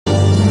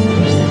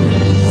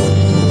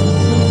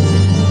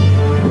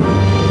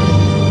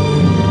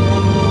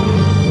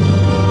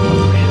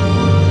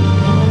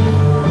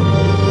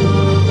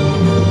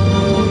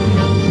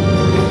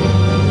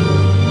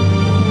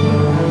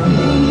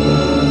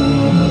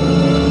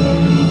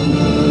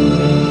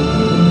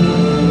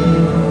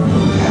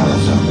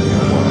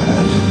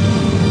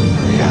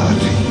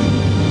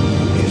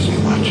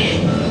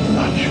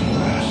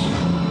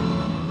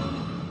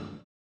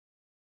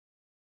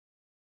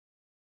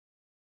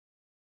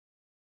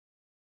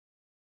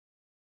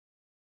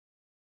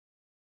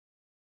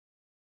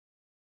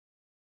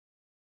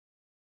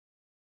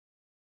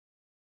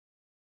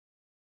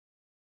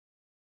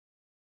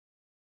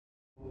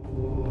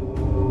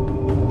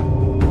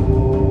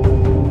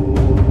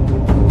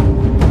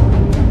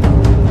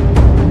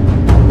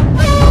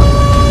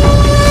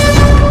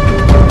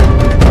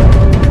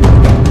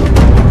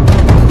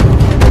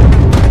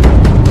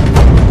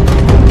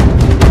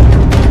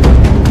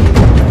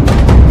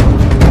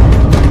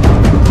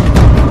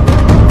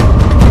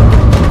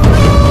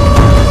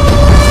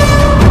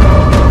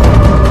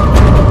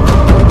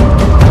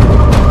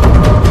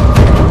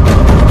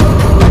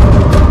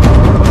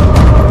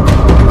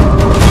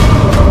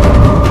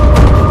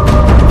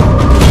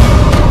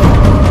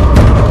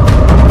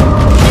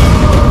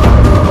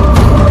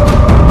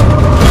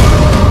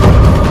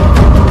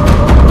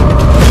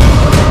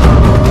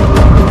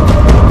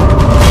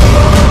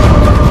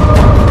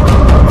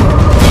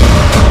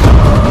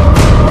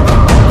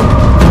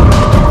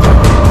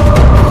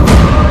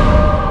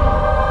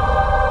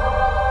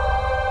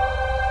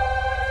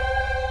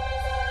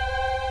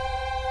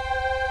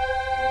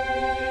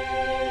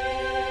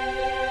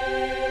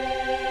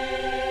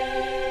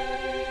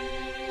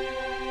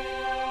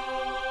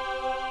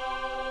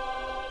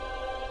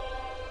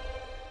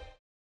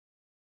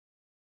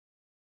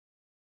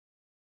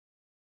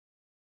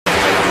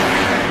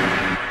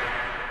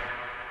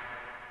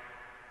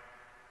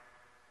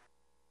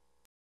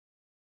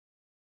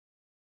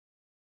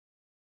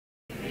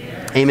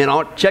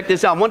Amen. Check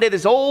this out. One day,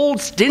 this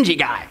old stingy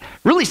guy,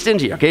 really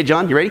stingy. Okay,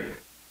 John, you ready?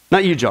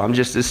 Not you, John,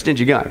 just this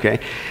stingy guy, okay?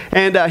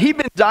 And he'd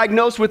been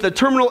diagnosed with a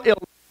terminal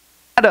illness.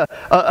 Had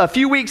a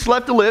few weeks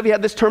left to live. He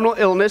had this terminal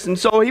illness, and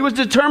so he was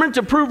determined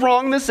to prove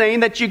wrong the saying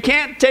that you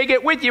can't take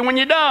it with you when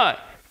you die,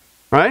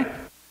 right?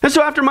 And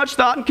so after much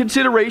thought and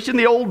consideration,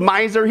 the old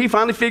miser, he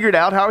finally figured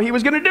out how he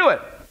was going to do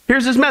it.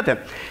 Here's his method.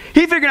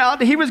 He figured out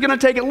that he was going to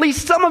take at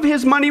least some of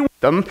his money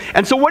with him,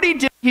 and so what he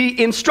did,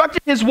 he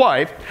instructed his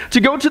wife to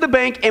go to the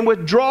bank and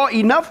withdraw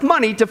enough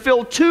money to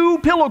fill 2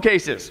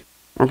 pillowcases,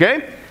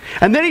 okay?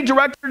 And then he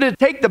directed her to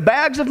take the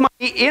bags of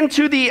money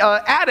into the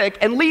attic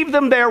and leave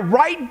them there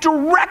right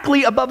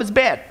directly above his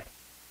bed,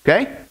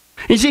 okay?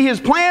 You see, his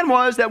plan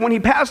was that when he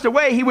passed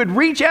away, he would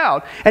reach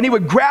out and he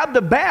would grab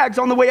the bags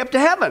on the way up to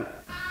heaven.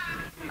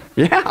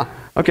 Yeah,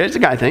 okay, it's a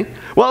guy thing.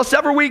 Well,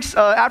 several weeks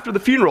after the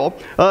funeral,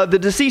 the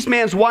deceased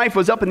man's wife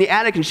was up in the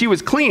attic and she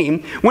was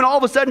cleaning when all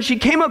of a sudden she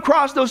came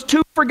across those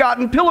 2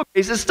 forgotten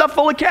pillowcases stuffed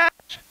full of cash.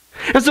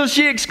 And so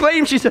she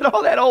exclaimed, she said,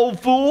 "Oh, that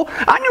old fool,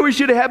 I knew he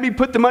should have had me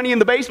put the money in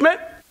the basement."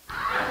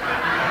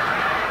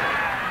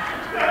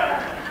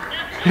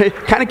 It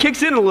kind of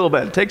kicks in a little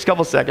bit. It takes a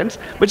couple seconds,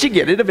 but you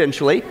get it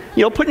eventually.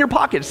 You know, put in your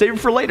pocket, save it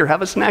for later.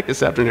 Have a snack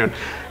this afternoon,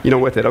 you know,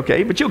 with it,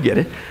 okay? But you'll get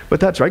it.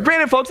 But that's right.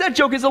 Granted, folks, that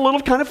joke is a little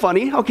kind of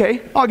funny.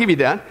 Okay, I'll give you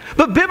that.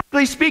 But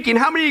biblically speaking,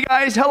 how many of you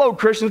guys, hello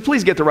Christians,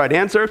 please get the right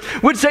answer,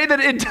 would say that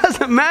it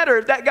doesn't matter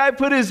if that guy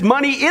put his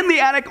money in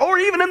the attic or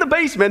even in the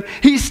basement,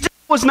 he still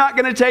was not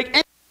going to take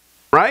anything,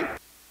 right?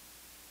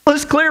 Well,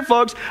 it's clear,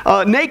 folks.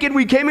 Naked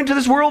we came into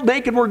this world,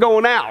 naked we're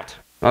going out.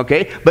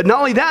 Okay, but not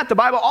only that, the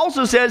Bible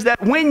also says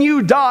that when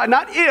you die,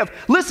 not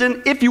if,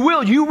 listen, if you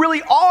will, you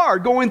really are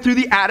going through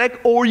the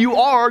attic or you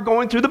are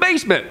going through the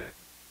basement.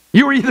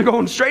 You are either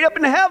going straight up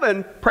into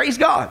heaven, praise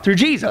God, through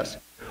Jesus,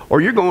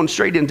 or you're going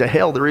straight into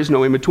hell. There is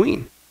no in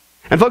between.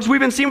 And folks, we've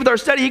been seeing with our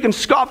study, you can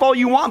scoff all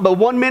you want, but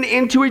 1 minute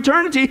into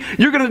eternity,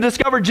 you're going to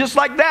discover just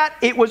like that,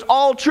 it was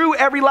all true,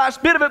 every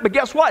last bit of it, but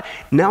guess what?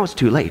 Now it's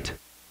too late.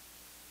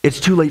 It's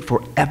too late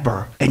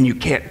forever, and you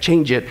can't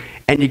change it,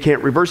 and you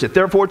can't reverse it.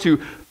 Therefore,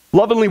 to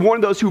lovingly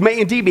warn those who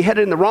may indeed be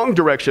headed in the wrong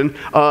direction,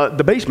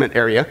 the basement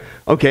area,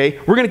 okay,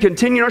 we're going to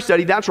continue our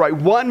study. That's right,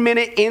 1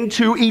 minute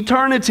into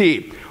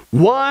eternity.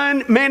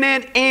 1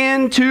 minute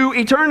into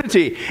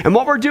eternity. And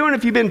what we're doing,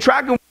 if you've been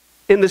tracking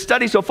in the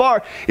study so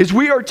far, is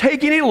we are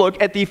taking a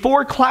look at the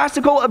 4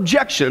 classical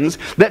objections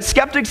that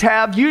skeptics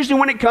have, usually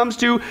when it comes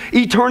to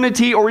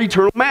eternity or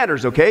eternal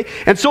matters, okay?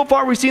 And so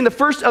far we've seen the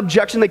first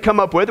objection they come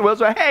up with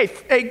was,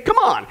 hey, come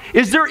on,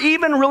 is there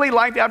even really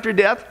life after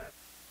death?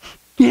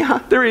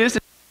 Yeah, there is.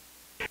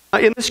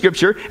 In the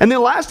scripture. And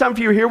then last time if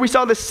you were here, we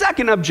saw the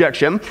second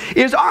objection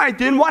is, all right,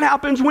 then what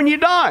happens when you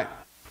die?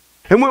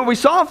 And what we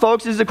saw,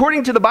 folks, is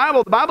according to the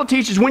Bible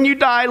teaches when you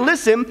die,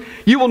 listen,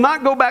 you will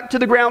not go back to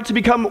the ground to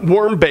become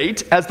worm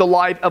bait, as the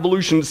live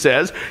evolution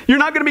says. You're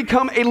not going to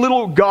become a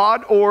little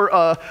god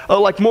or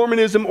like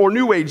Mormonism or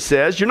New Age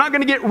says. You're not going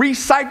to get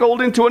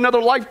recycled into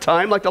another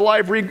lifetime like the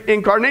live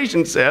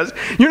reincarnation says.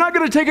 You're not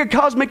going to take a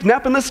cosmic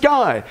nap in the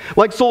sky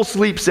like Soul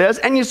Sleep says.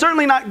 And you're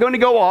certainly not going to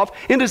go off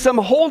into some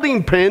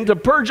holding pen to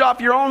purge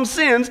off your own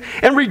sins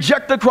and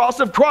reject the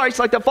cross of Christ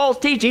like the false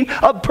teaching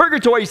of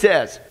purgatory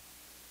says.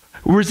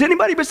 Was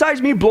anybody besides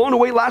me blown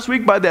away last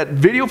week by that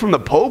video from the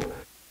Pope?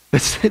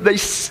 They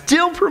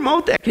still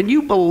promote that. Can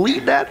you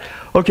believe that?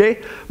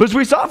 Okay. But as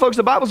we saw, folks,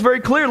 the Bible's very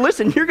clear.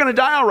 Listen, you're going to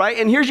die all right,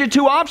 and here's your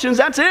 2 options.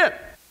 That's it.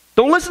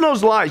 Don't listen to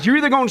those lies. You're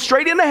either going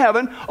straight into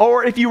heaven,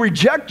 or if you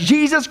reject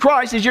Jesus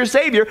Christ as your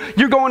Savior,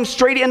 you're going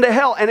straight into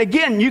hell. And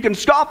again, you can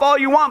scoff all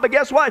you want, but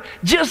guess what?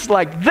 Just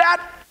like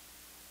that,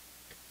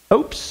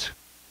 oops.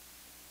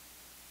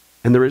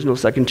 And there is no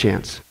second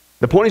chance.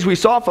 The point is we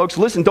saw, folks,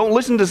 listen, don't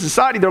listen to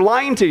society. They're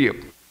lying to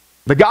you.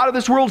 The God of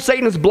this world,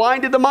 Satan, has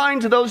blinded the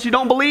minds of those who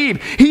don't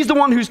believe. He's the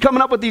one who's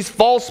coming up with these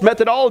false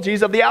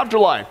methodologies of the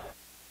afterlife.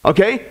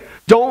 Okay?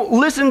 Don't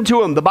listen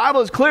to him. The Bible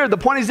is clear. The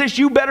point is this,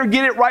 you better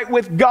get it right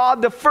with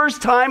God the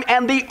first time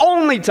and the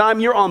only time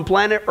you're on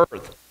planet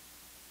Earth.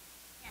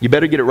 You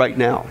better get it right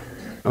now.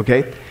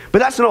 Okay? But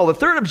that's not all. The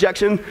third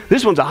objection,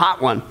 this one's a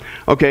hot one.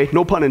 Okay?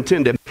 No pun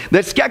intended.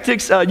 That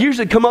skeptics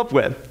usually come up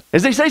with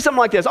is they say something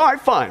like this, all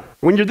right, fine.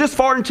 When you're this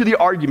far into the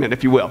argument,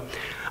 if you will.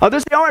 They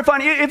say, all right,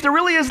 fine, if there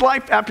really is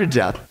life after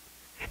death,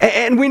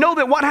 and we know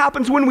that what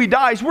happens when we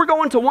die is we're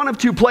going to one of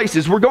 2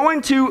 places. We're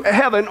going to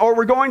heaven or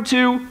we're going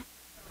to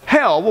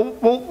hell.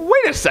 Well,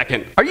 wait a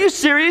second. Are you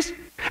serious?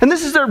 And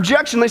this is their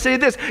objection. They say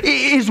this,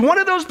 is one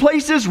of those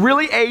places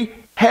really a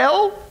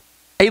hell?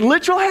 A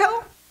literal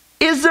hell?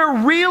 Is there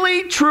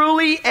really,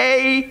 truly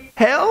a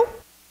hell?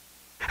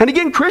 And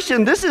again,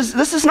 Christian, this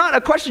is not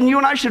a question you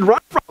and I should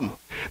run from.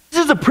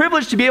 This is a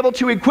privilege to be able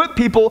to equip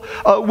people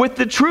with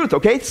the truth,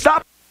 okay?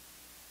 Stop.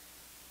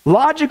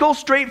 Logical,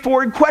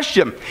 straightforward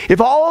question. If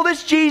all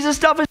this Jesus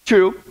stuff is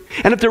true,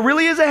 and if there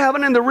really is a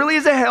heaven and there really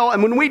is a hell,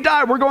 and when we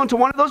die, we're going to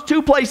one of those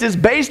 2 places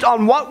based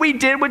on what we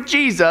did with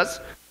Jesus,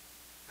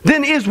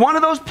 then is one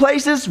of those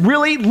places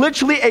really,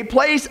 literally a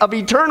place of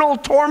eternal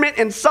torment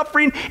and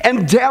suffering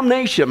and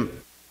damnation?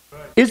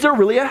 Is there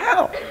really a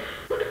hell?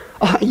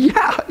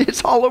 Yeah,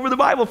 it's all over the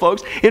Bible,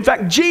 folks. In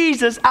fact,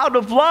 Jesus, out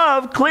of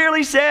love,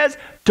 clearly says,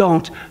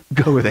 don't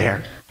go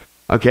there.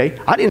 Okay?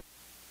 I didn't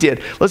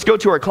did. Let's go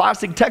to our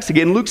classic text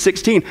again, Luke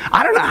 16.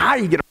 I don't know how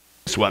you get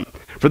this one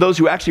for those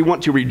who actually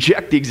want to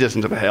reject the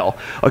existence of hell.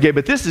 Okay,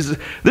 but this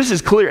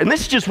is clear. And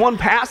this is just one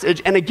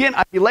passage. And again,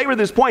 I belabor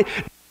this point.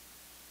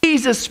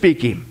 Jesus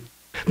speaking.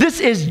 This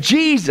is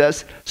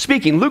Jesus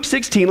speaking. Luke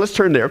 16, let's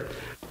turn there.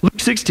 Luke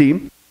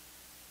 16.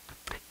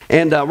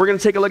 And we're going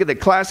to take a look at the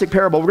classic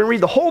parable. We're going to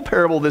read the whole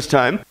parable this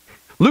time.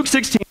 Luke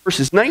 16,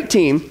 verses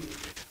 19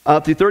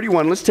 through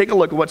 31. Let's take a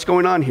look at what's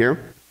going on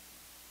here.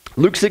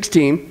 Luke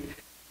 16.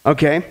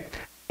 Okay,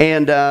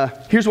 and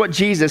here's what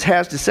Jesus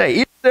has to say.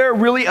 Is there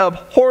really a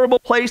horrible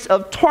place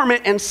of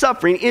torment and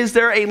suffering? Is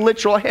there a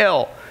literal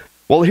hell?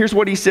 Well, here's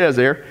what he says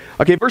there.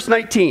 Okay, verse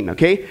 19,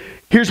 okay?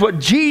 Here's what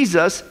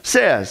Jesus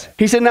says.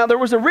 He said, now there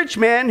was a rich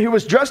man who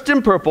was dressed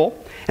in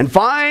purple and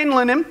fine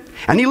linen,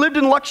 and he lived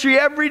in luxury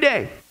every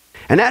day.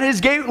 And at his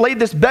gate laid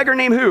this beggar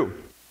named who?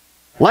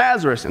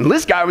 Lazarus. And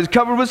this guy was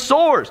covered with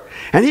sores.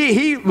 And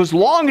he was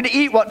longing to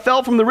eat what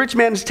fell from the rich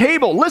man's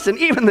table. Listen,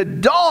 even the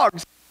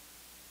dogs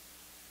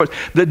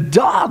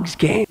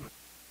came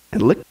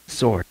and licked the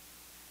sores.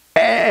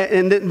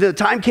 And the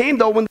time came,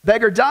 though, when the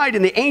beggar died,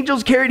 and the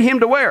angels carried him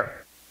to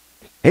where?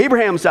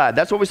 Abraham's side.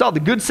 That's what we saw, the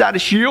good side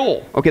of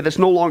Sheol. Okay, that's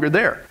no longer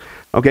there.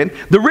 Okay,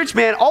 the rich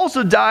man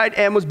also died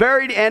and was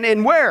buried, and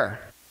in where?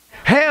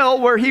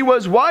 Hell, where he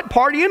was what?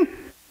 Partying?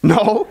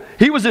 No,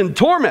 he was in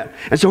torment.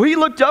 And so he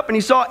looked up and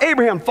he saw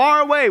Abraham far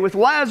away with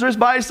Lazarus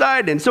by his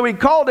side. And so he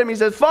called him. He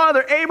says,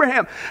 Father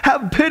Abraham,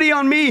 have pity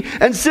on me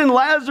and send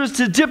Lazarus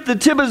to dip the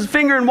tip of his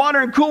finger in water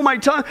and cool my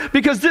tongue,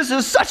 because this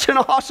is such an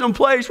awesome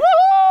place.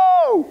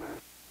 Woo!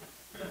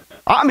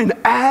 I'm in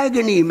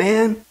agony,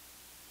 man,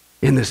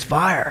 in this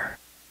fire.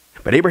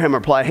 But Abraham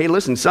replied, hey,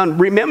 listen, son,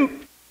 remember,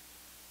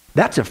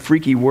 that's a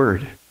freaky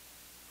word.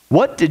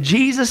 What did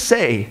Jesus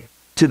say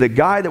to the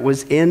guy that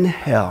was in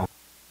hell?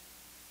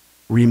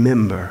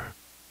 Remember.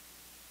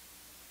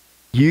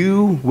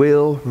 You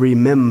will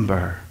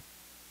remember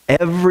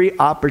every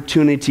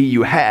opportunity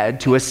you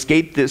had to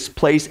escape this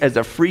place as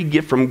a free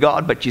gift from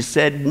God, but you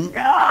said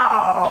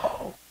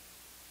no.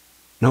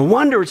 No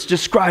wonder it's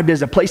described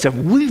as a place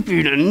of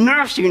weeping and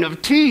gnashing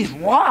of teeth.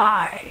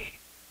 Why?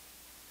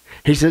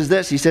 He says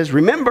this, he says,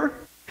 remember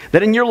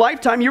that in your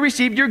lifetime you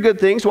received your good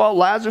things while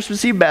Lazarus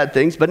received bad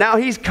things, but now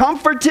he's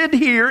comforted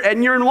here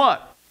and you're in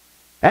what?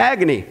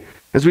 Agony.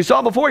 As we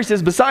saw before, he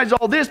says, besides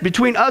all this,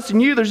 between us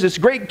and you, there's this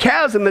great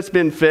chasm that's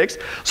been fixed,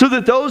 so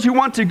that those who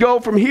want to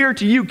go from here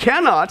to you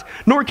cannot,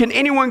 nor can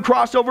anyone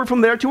cross over from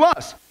there to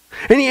us.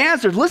 And he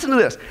answered, listen to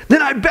this.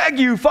 Then I beg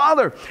you,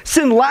 Father,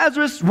 send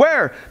Lazarus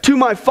where? To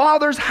my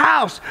father's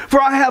house,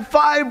 for I have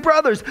 5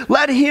 brothers.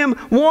 Let him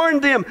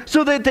warn them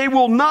so that they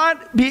will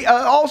not be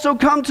also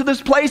come to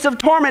this place of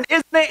torment.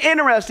 Isn't it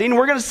interesting?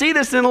 We're going to see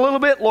this in a little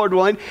bit, Lord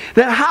willing,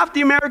 that half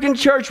the American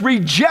church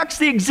rejects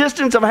the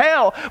existence of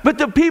hell, but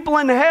the people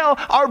in hell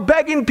are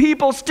begging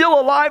people still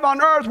alive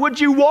on earth, would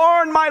you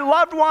warn my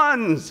loved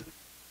ones?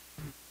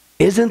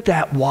 Isn't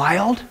that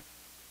wild?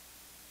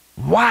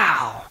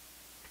 Wow.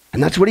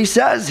 And that's what he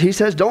says. He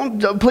says,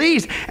 don't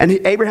please. And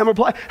Abraham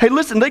replied, hey,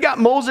 listen, they got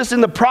Moses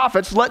and the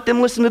prophets. Let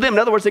them listen to them. In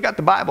other words, they got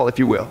the Bible, if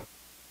you will.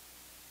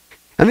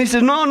 And he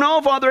said,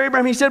 no, Father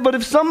Abraham. He said, but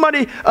if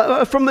somebody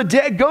from the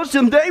dead goes to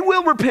them, they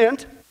will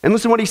repent. And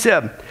listen to what he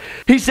said.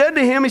 He said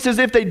to him, he says,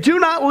 if they do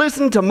not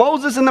listen to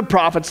Moses and the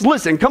prophets,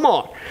 listen, come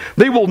on.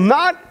 They will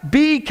not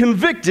be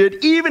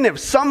convicted even if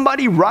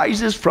somebody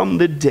rises from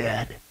the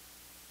dead.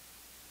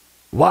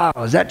 Wow,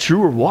 is that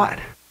true or what?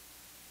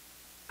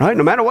 Right?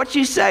 No matter what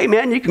you say,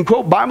 man, you can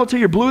quote Bible till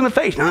you're blue in the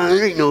face. No,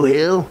 there ain't no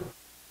hell.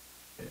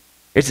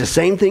 It's the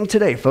same thing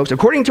today, folks.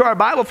 According to our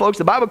Bible, folks,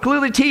 the Bible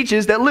clearly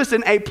teaches that,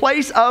 listen, a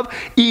place of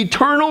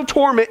eternal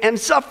torment and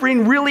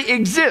suffering really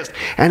exists.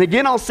 And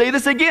again, I'll say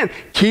this again.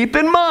 Keep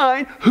in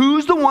mind,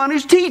 who's the one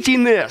who's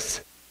teaching this?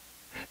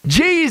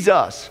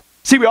 Jesus.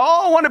 See, we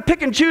all want to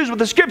pick and choose with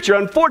the scripture,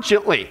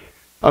 unfortunately.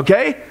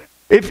 Okay?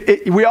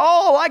 We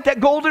all like that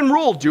golden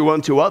rule, do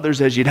unto others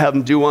as you'd have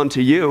them do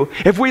unto you.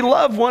 If we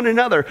love one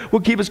another,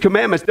 we'll keep his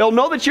commandments. They'll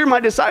know that you're my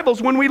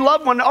disciples when we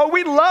love one another. Oh,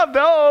 we love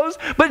those.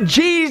 But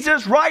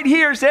Jesus right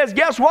here says,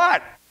 guess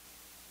what?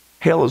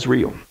 Hell is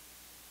real.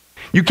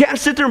 You can't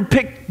sit there and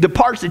pick the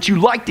parts that you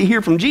like to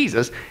hear from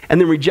Jesus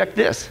and then reject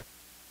this.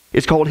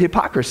 It's called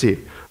hypocrisy,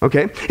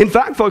 okay? In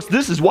fact, folks,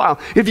 this is wild.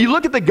 If you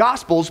look at the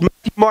Gospels,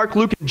 Matthew, Mark,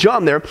 Luke, and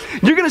John there,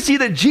 you're going to see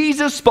that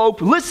Jesus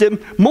spoke,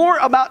 listen, more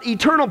about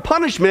eternal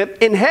punishment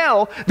in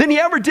hell than he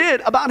ever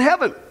did about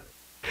heaven.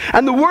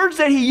 And the words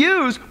that he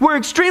used were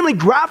extremely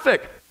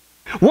graphic.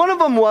 One of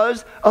them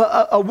was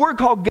a word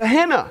called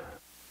Gehenna.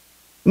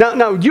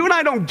 Now, you and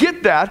I don't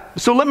get that,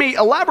 so let me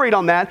elaborate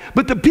on that.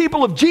 But the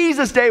people of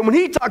Jesus' day, when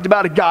he talked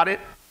about it, got it.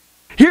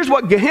 Here's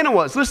what Gehenna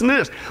was. Listen to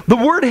this. The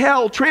word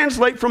hell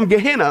translates from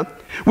Gehenna,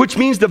 which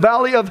means the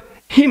valley of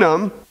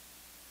Hinnom.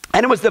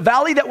 And it was the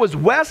valley that was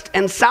west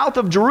and south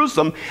of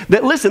Jerusalem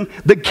that, listen,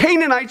 the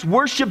Canaanites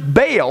worshiped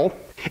Baal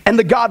and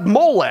the god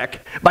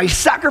Molech by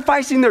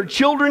sacrificing their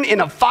children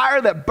in a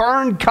fire that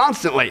burned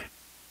constantly.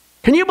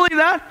 Can you believe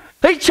that?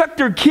 They chucked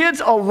their kids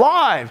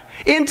alive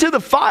into the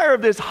fire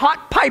of this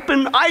hot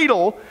piping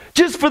idol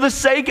just for the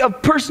sake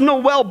of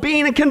personal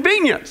well-being and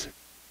convenience.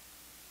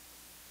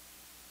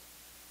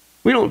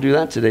 We don't do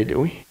that today,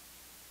 do we?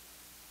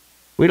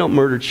 We don't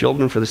murder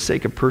children for the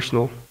sake of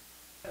personal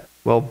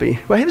well-being.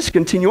 Well, let's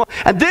continue on.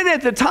 And then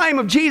at the time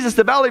of Jesus,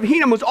 the Valley of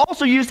Hinnom was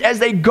also used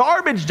as a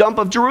garbage dump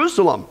of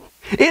Jerusalem.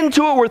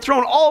 Into it were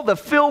thrown all the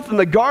filth and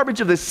the garbage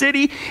of the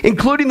city,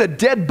 including the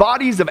dead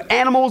bodies of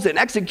animals and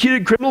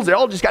executed criminals. They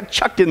all just got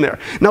chucked in there.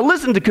 Now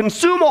listen, to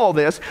consume all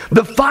this,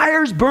 the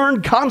fires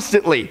burned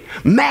constantly.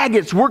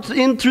 Maggots worked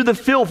in through the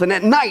filth, and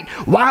at night,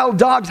 wild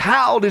dogs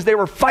howled as they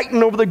were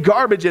fighting over the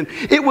garbage. And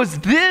it was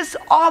this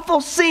awful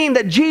scene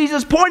that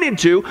Jesus pointed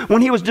to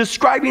when he was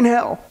describing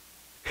hell.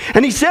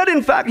 And he said,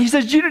 in fact, he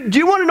says, do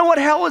you want to know what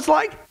hell is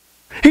like?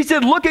 He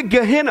said, look at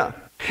Gehenna.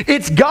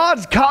 It's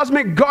God's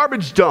cosmic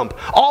garbage dump.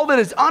 All that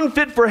is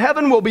unfit for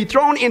heaven will be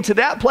thrown into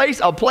that place,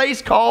 a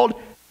place called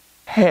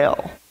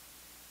hell.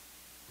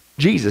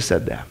 Jesus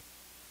said that.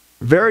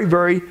 Very,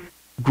 very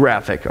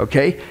graphic,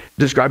 okay?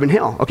 Describing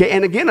hell, okay?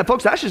 And again,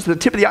 folks, that's just the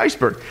tip of the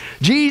iceberg.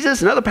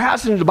 Jesus and other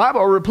passages in the Bible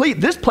are replete.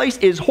 This place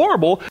is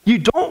horrible. You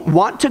don't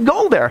want to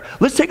go there.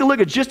 Let's take a look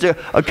at just a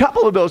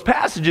couple of those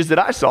passages that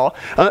I saw.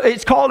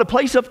 It's called a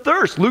place of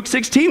thirst. Luke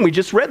 16, we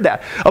just read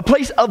that. A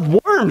place of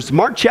worms,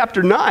 Mark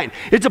chapter 9.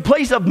 It's a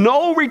place of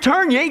no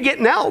return. You ain't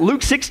getting out,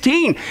 Luke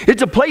 16.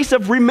 It's a place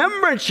of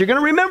remembrance. You're going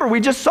to remember. We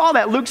just saw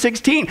that, Luke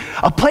 16.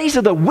 A place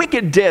of the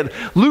wicked dead,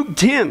 Luke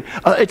 10.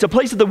 It's a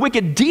place of the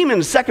wicked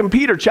demons, 2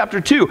 Peter chapter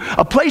 2.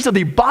 A place of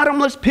the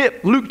bottomless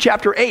pit, Luke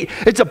chapter 8.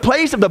 It's a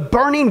place of the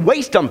burning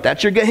waste dump.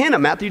 That's your Gehenna,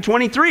 Matthew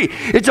 23.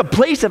 It's a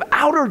place of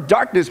outer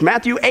darkness,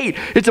 Matthew 8.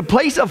 It's a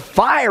place of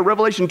fire,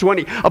 Revelation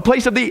 20. A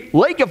place of the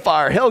lake of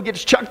fire. Hell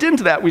gets chucked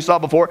into that, we saw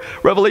before,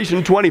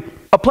 Revelation 20.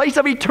 A place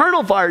of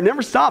eternal fire,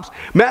 never stops,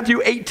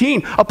 Matthew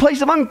 18. A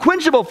place of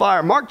unquenchable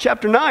fire, Mark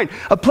chapter 9.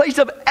 A place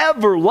of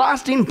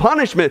everlasting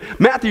punishment,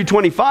 Matthew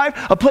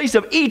 25. A place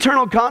of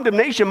eternal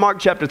condemnation, Mark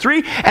chapter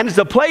 3. And it's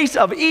a place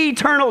of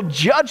eternal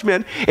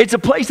judgment. It's a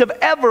place of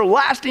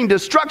everlasting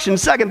destruction,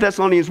 2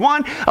 Thessalonians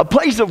 1. A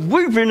place of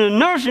weeping and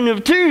gnashing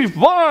of teeth.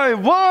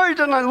 Why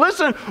didn't I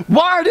listen?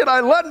 Why did I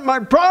let my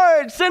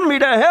pride send me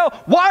to hell?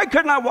 Why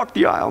couldn't I walk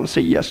the aisle and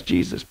say, yes,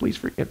 Jesus, please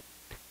forgive?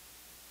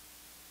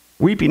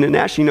 Weeping and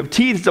gnashing of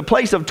teeth. It's a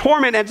place of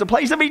torment, and it's a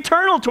place of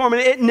eternal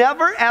torment. It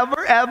never,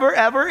 ever, ever,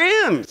 ever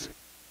ends.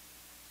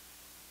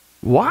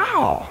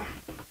 Wow.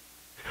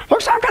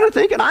 Folks, I'm kind of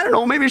thinking, I don't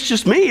know, maybe it's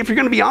just me. If you're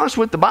going to be honest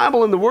with the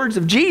Bible and the words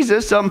of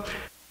Jesus,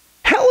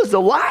 hell is the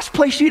last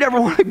place you'd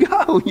ever want to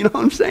go. You know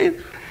what I'm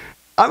saying?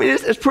 I mean,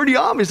 it's pretty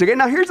obvious. Okay,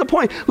 now here's the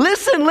point.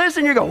 Listen.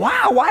 You go,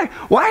 wow,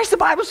 why is the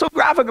Bible so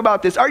graphic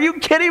about this? Are you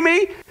kidding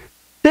me?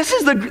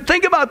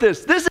 Think about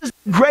this. This is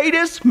the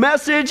greatest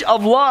message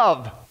of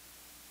love.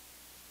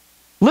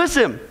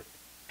 Listen,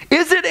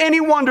 is it any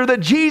wonder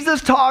that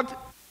Jesus talked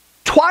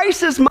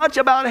twice as much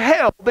about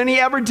hell than he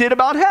ever did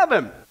about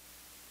heaven?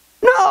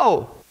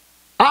 No.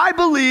 I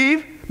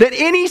believe that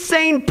any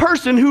sane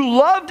person who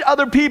loved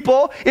other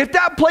people, if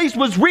that place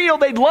was real,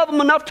 they'd love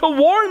them enough to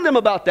warn them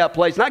about that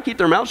place, not keep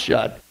their mouth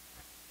shut.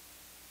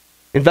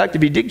 In fact,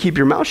 if you did keep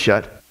your mouth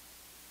shut,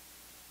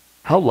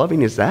 how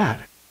loving is that?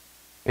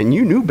 And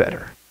you knew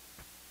better.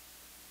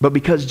 But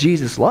because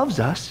Jesus loves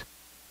us,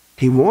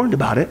 he warned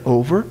about it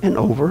over and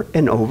over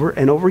and over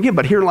and over again.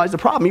 But here lies the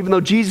problem. Even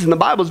though Jesus in the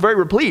Bible is very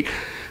replete,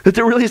 that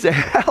there really is a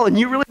hell, and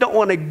you really don't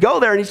want to go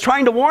there, and he's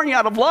trying to warn you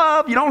out of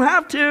love. You don't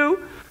have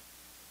to.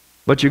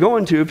 But you're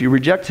going to if you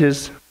reject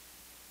his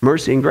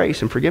mercy and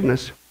grace and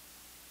forgiveness.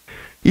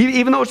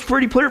 Even though it's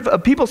pretty clear,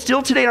 people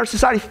still today in our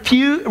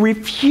society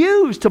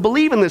refuse to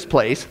believe in this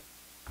place.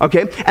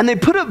 Okay, and they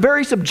put up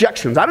various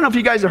objections. I don't know if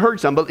you guys have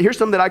heard some, but here's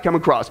some that I come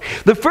across.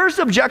 The first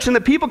objection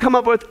that people come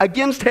up with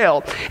against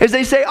hell is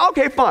they say,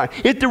 okay, fine.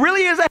 If there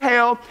really is a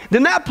hell,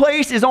 then that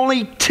place is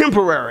only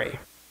temporary.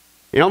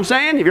 You know what I'm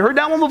saying? Have you heard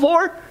that one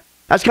before?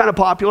 That's kind of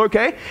popular,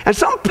 okay? And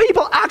some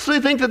people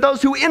actually think that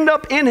those who end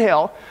up in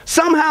hell,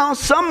 somehow,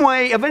 some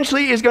way,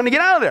 eventually is going to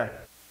get out of there.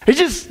 It's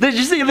just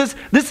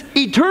this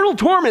eternal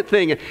torment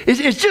thing.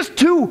 It's just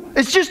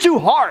too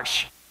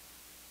harsh.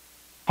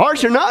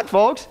 Harsh or not,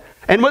 folks.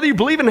 And whether you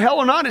believe in hell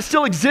or not, it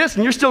still exists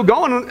and you're still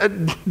going.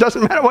 It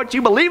doesn't matter what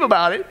you believe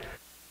about it.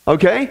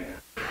 Okay?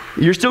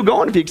 You're still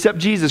going if you accept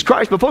Jesus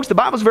Christ. But folks, the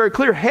Bible's very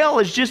clear. Hell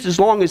is just as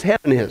long as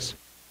heaven is.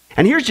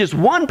 And here's just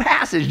one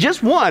passage,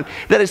 just one,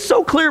 that is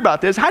so clear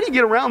about this. How do you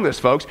get around this,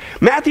 folks?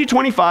 Matthew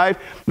 25,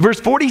 verse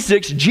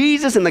 46,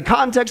 Jesus in the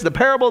context of the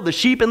parable of the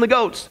sheep and the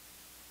goats.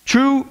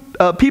 True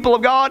people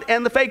of God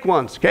and the fake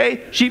ones,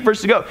 okay? Sheep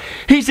versus goat.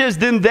 He says,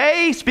 then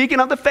they, speaking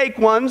of the fake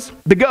ones,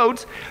 the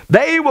goats,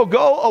 they will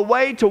go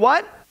away to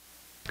what?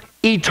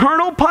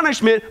 Eternal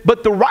punishment,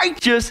 but the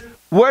righteous,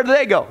 where do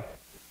they go?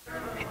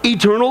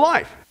 Eternal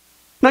life.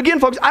 Now again,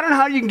 folks, I don't know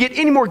how you can get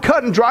any more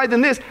cut and dry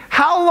than this.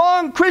 How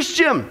long,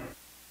 Christian,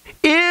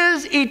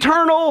 is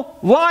eternal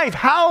life?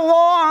 How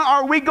long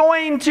are we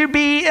going to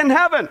be in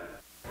heaven?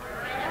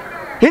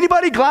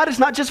 Anybody glad it's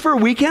not just for a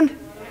weekend?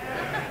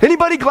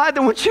 Anybody glad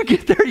that once you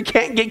get there, you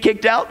can't get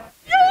kicked out?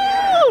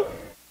 Yeah!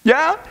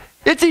 Yeah?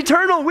 It's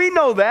eternal. We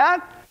know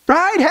that.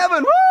 Right?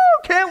 Heaven. Woo!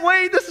 Can't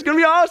wait. This is going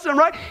to be awesome,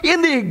 right?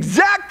 In the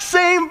exact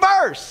same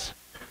verse.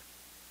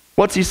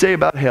 What's he say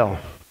about hell?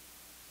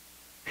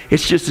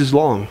 It's just as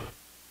long.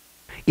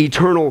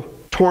 Eternal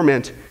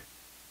torment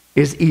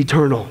is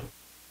eternal.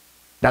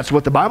 That's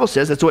what the Bible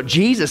says. That's what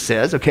Jesus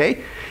says,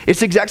 okay? It's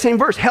the exact same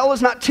verse. Hell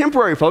is not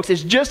temporary, folks.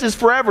 It's just as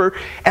forever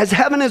as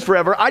heaven is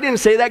forever. I didn't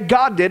say that.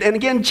 God did. And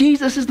again,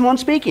 Jesus is the one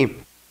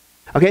speaking.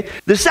 Okay?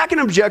 The second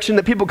objection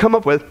that people come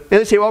up with, and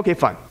they say, well, okay,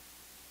 fine.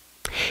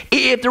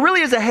 If there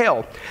really is a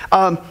hell,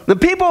 the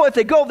people, if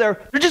they go there,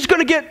 they're just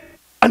going to get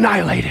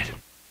annihilated.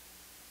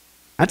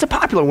 That's a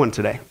popular one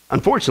today,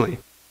 unfortunately.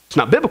 It's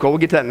not biblical. We'll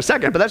get to that in a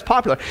second, but that's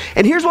popular.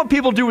 And here's what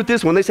people do with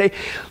this one. They say,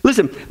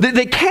 listen,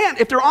 they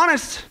can't, if they're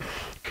honest,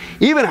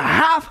 even a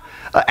half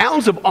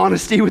ounce of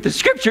honesty with the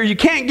Scripture, you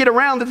can't get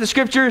around that the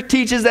Scripture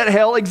teaches that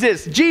hell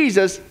exists.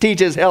 Jesus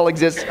teaches hell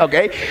exists,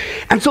 okay?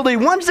 And so they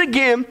once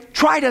again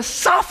try to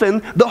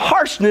soften the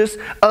harshness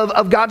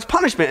of God's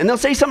punishment. And they'll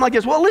say something like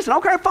this, well, listen,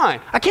 okay,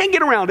 fine. I can't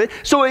get around it.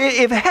 So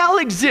if hell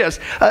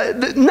exists,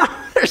 no,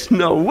 there's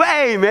no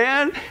way,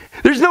 man.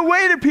 There's no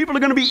way that people are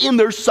going to be in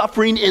there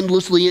suffering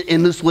endlessly,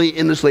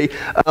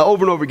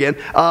 over and over again.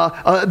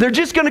 They're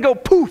just going to go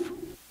poof.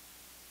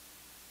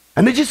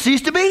 And they just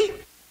cease to be.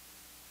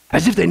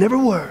 As if they never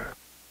were.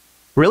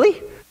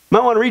 Really?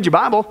 Might want to read your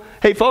Bible.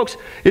 Hey, folks,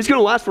 it's going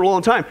to last for a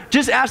long time.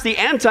 Just ask the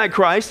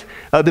Antichrist,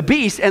 the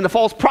beast, and the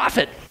false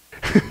prophet.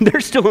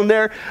 They're still in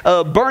there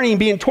burning,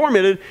 being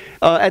tormented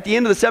at the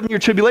end of the 7-year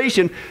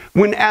tribulation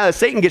when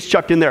Satan gets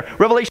chucked in there.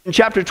 Revelation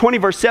chapter 20,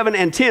 verse 7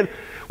 and 10.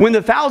 When the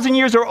 1,000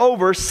 years are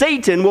over,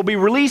 Satan will be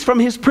released from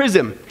his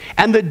prison.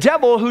 And the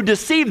devil who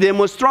deceived them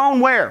was thrown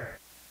where?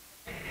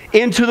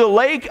 Into the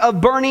lake of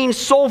burning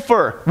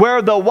sulfur.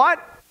 Where the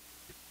what?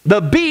 The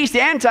beast,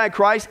 the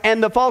Antichrist,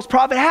 and the false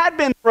prophet had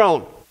been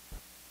thrown.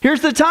 Here's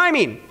the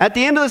timing. At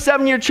the end of the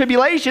 7-year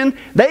tribulation,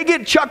 they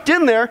get chucked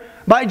in there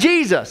by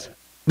Jesus.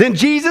 Then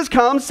Jesus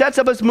comes, sets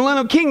up his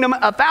millennial kingdom.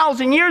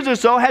 1,000 years or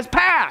so has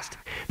passed.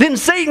 Then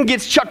Satan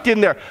gets chucked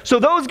in there. So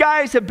those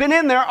guys have been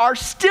in there, are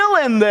still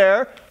in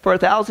there for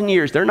 1,000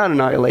 years. They're not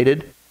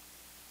annihilated.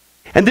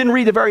 And then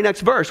read the very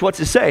next verse.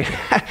 What's it say?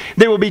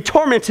 They will be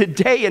tormented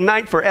day and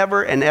night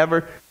forever and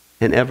ever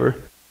and ever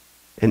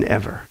and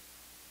ever.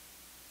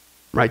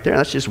 Right there,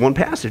 that's just one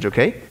passage,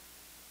 okay?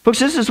 Folks,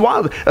 this is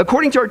wild.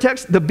 According to our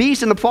text, the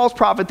beast and the false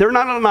prophet, they're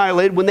not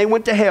annihilated when they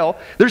went to hell.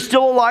 They're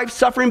still alive,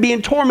 suffering,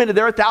 being tormented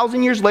there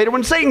 1,000 years later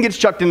when Satan gets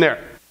chucked in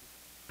there.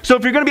 So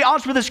if you're going to be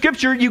honest with the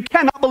Scripture, you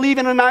cannot believe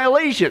in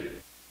annihilation.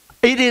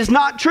 It is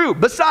not true.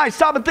 Besides,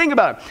 stop and think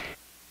about it.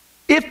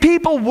 If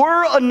people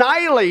were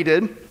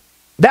annihilated,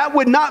 that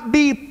would not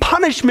be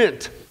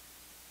punishment.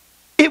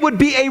 It would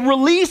be a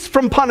release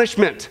from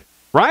punishment,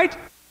 right?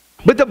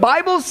 But the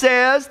Bible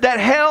says that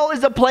hell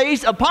is a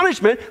place of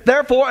punishment,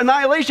 therefore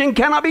annihilation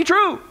cannot be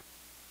true.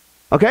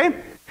 Okay?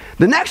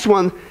 The next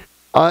one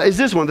is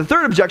this one. The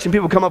third objection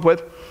people come up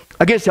with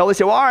against hell, they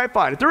say, well, all right,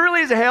 fine. If there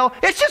really is a hell,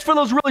 it's just for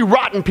those really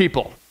rotten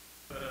people.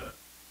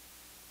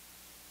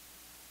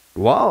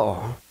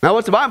 Whoa. Now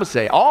what's the Bible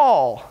say?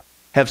 All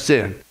have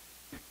sinned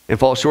and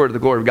fall short of the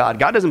glory of God.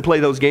 God doesn't play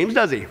those games,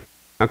 does he?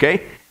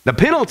 Okay? The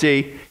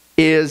penalty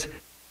is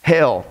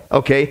hell,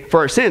 okay, for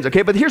our sins,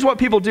 okay? But here's what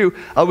people do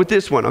with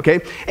this one, okay?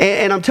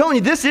 And I'm telling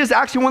you, this is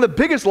actually one of the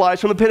biggest lies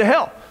from the pit of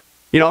hell.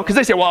 You know, because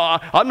they say, well,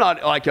 I'm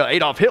not like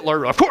Adolf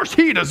Hitler. Of course,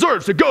 he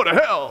deserves to go to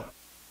hell.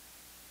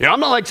 You know,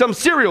 I'm not like some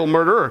serial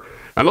murderer.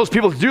 And those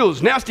people do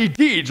those nasty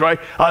deeds, right?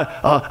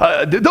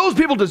 Those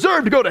people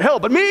deserve to go to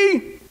hell. But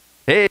me,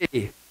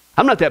 hey,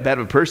 I'm not that bad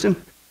of a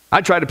person. I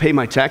try to pay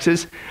my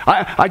taxes.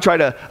 I try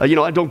to, I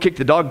don't kick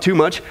the dog too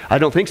much. I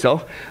don't think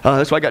so.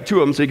 That's why I got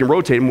 2 of them so you can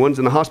rotate them. One's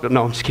in the hospital.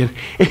 No, I'm just kidding.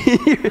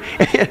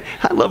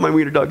 I love my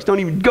wiener dogs. Don't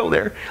even go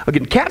there.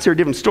 Again, cats are a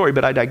different story,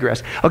 but I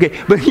digress.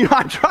 Okay, but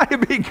I try to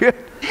be good.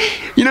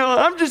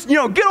 I'm just,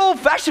 good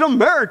old-fashioned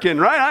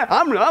American, right?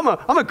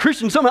 I'm a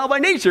Christian somehow by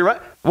nature,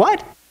 right?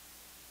 What?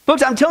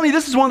 Folks, I'm telling you,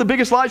 this is one of the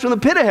biggest lies from the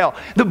pit of hell.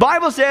 The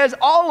Bible says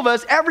all of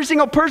us, every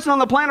single person on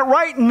the planet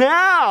right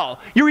now,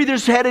 you're either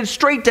headed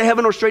straight to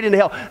heaven or straight into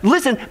hell.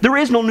 Listen, there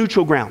is no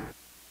neutral ground.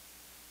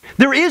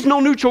 There is no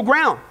neutral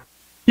ground.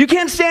 You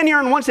can't stand here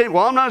and one say,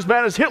 well, I'm not as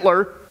bad as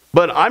Hitler,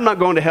 but I'm not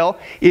going to hell.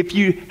 If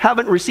you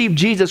haven't received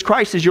Jesus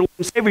Christ as your Lord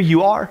and Savior,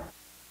 you are.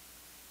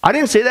 I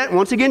didn't say that.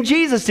 Once again,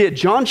 Jesus did.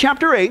 John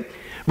chapter 8.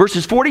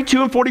 Verses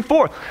 42 and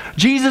 44.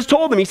 Jesus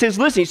told them, he says,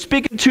 listen, he's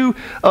speaking to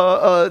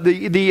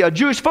the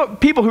Jewish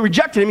people who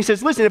rejected him. He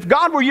says, listen, if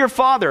God were your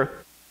father,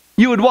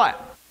 you would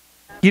what?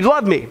 You'd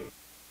love me.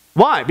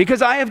 Why?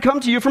 Because I have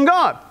come to you from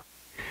God.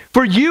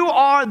 For you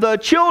are the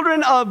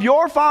children of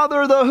your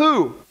father, the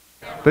who?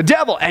 The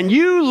devil. And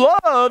you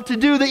love to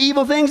do the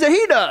evil things that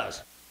he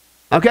does.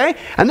 Okay?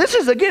 And this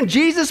is, again,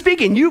 Jesus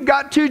speaking. You've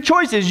got 2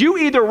 choices. You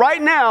either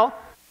right now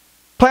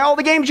play all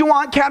the games you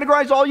want,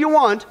 categorize all you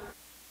want.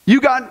 You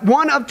got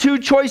one of 2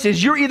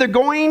 choices. You're either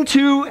going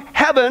to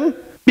heaven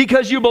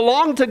because you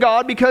belong to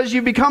God, because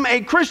you become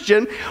a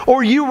Christian,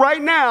 or you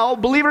right now,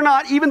 believe it or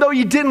not, even though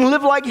you didn't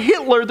live like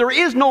Hitler, there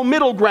is no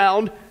middle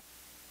ground.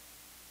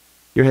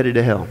 you're headed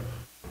to hell.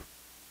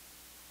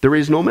 There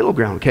is no middle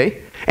ground,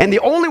 okay? And the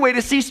only way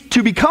to cease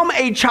to become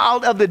a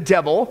child of the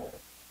devil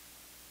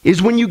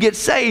is when you get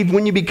saved,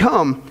 when you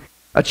become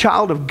a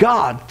child of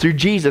God through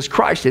Jesus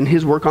Christ and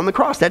his work on the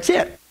cross. That's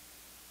it.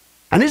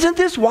 And isn't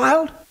this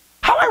wild?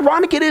 How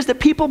ironic it is that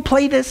people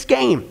play this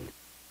game.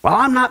 Well,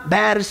 I'm not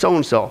bad as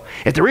so-and-so.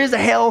 If there is a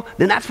hell,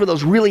 then that's for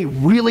those really,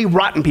 really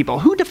rotten people.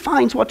 Who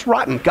defines what's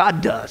rotten?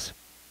 God does.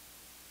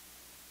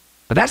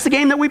 But that's the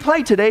game that we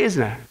play today,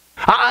 isn't it?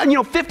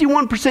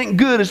 51%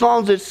 good as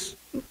long as it's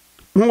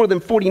more than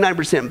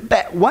 49%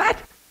 bad. What?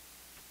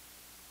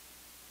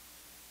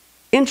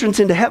 Entrance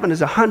into heaven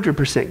is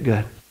 100%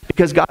 good.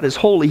 Because God is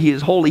holy, he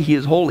is holy, he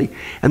is holy.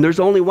 And there's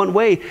only one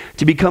way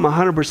to become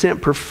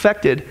 100%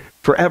 perfected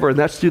forever, and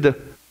that's through the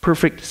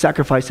perfect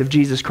sacrifice of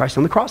Jesus Christ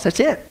on the cross. That's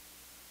it.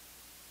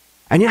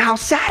 And you know how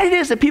sad it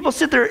is that people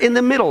sit there in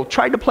the middle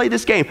trying to play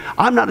this game.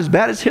 I'm not as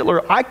bad as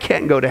Hitler. I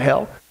can't go to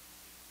hell.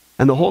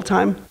 And the whole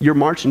time, you're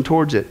marching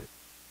towards it.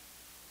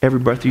 Every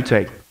breath you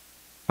take.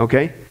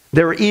 Okay?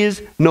 There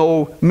is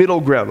no middle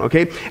ground.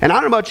 Okay? And I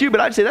don't know about you, but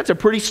I'd say that's a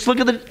pretty slick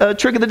of the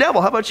trick of the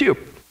devil. How about you?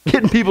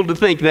 Getting people to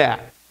think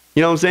that.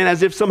 You know what I'm saying?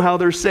 As if somehow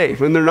they're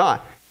safe, and they're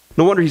not.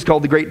 No wonder he's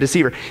called the great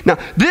deceiver. Now,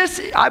 this,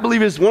 I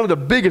believe, is one of the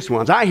biggest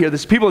ones. I hear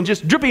this, people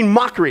just dripping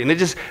mockery, and they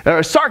just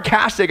are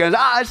sarcastic, and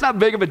it's not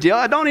big of a deal.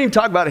 I don't even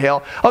talk about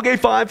hell. Okay,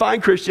 fine,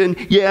 Christian.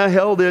 Yeah,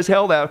 hell this,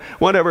 hell that,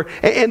 whatever.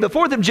 And the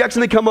fourth objection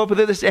they come up with,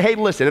 they say, hey,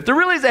 listen, if there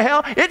really is a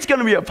hell, it's going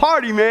to be a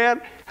party,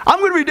 man. I'm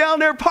going to be down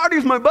there partying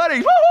with my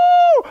buddies.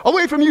 Woo-hoo!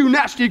 Away from you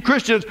nasty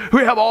Christians who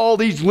have all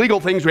these legal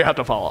things we have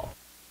to follow.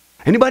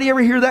 Anybody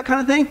ever hear that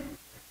kind of thing?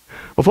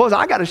 Well, folks,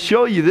 I got to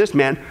show you this,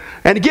 man.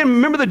 And again,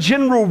 remember the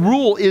general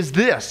rule is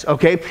this,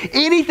 okay?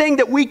 Anything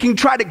that we can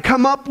try to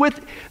come up with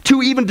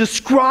to even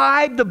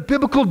describe the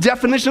biblical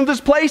definition of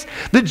this place,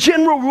 the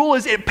general rule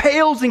is it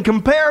pales in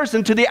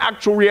comparison to the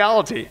actual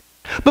reality.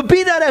 But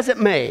be that as it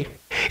may,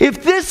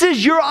 if this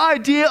is your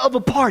idea of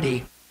a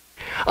party,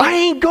 I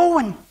ain't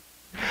going.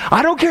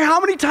 I don't care how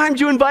many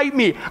times you invite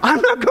me.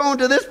 I'm not going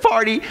to this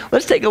party.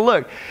 Let's take a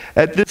look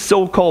at this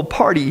so-called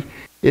party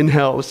in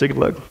hell. Let's take a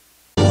look.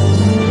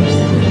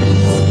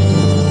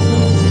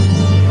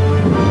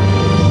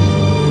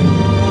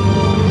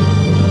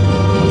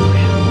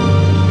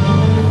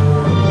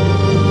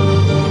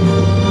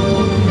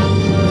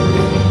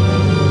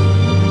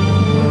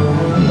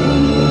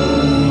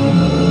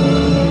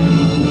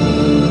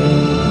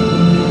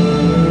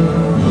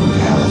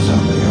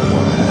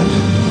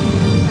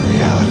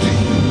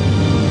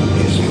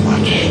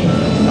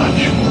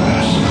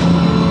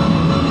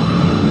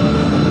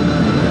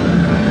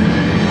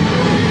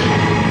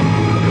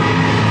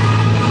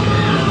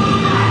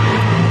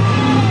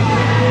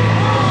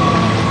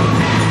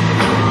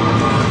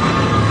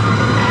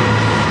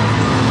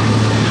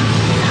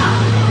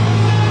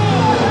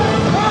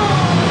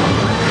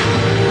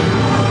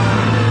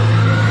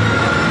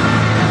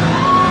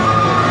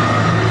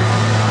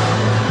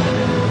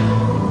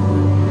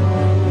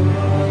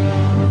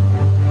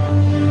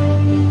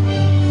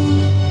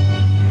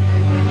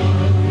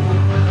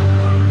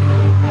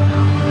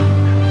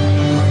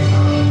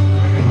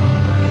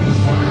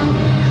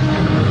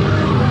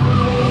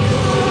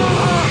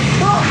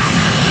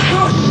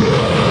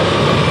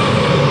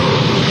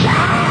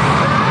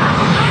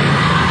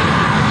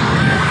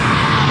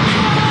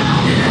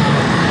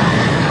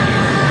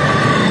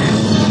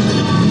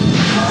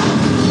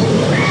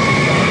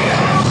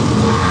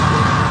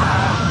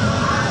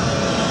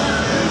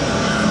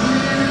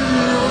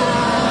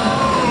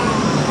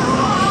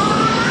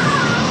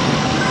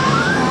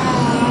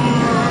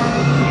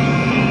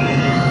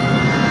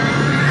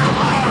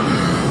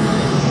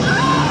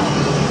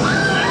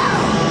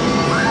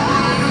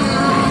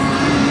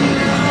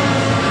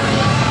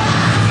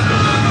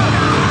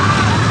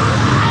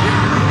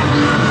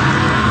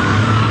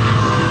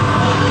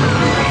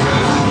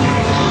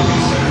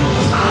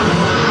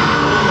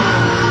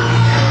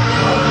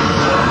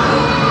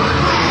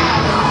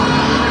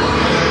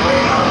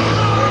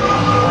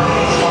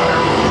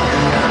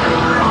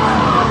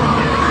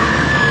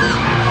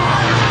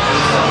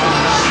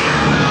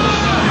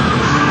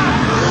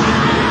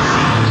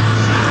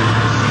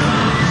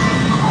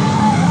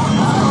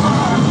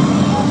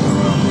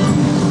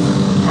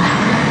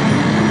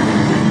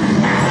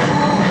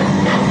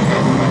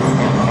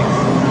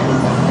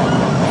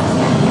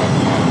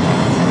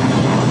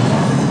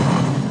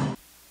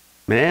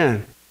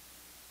 Man,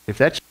 if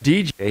that's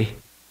your DJ,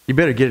 you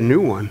better get a new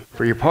one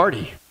for your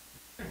party.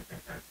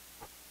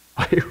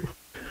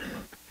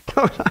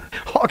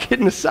 All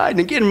kidding aside, and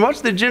again,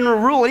 what's the general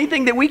rule?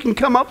 Anything that we can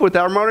come up with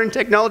our modern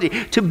technology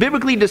to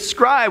biblically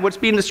describe what's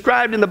being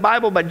described in the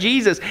Bible by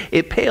Jesus,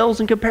 it pales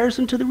in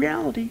comparison to the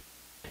reality.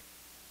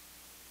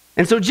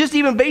 And so just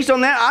even based on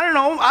that, I don't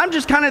know, I'm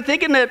just kind of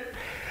thinking that,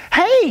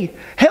 hey,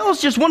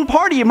 hell's just one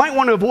party you might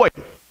want to avoid.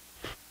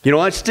 You know,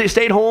 I'd stay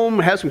at home,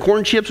 have some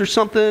corn chips or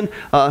something,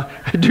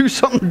 do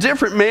something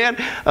different, man.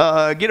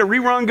 Get a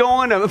rerun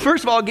going.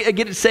 First of all, get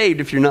it saved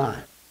if you're not.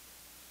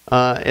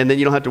 And then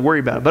you don't have to worry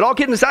about it. But all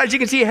kidding aside, as you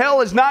can see, hell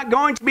is not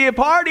going to be a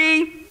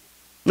party.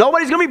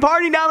 Nobody's going to be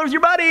partying down there with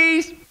your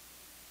buddies.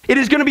 It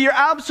is going to be your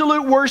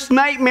absolute worst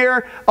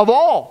nightmare of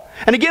all.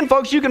 And again,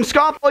 folks, you can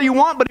scoff all you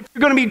want, but if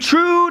you're going to be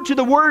true to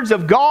the words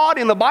of God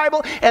in the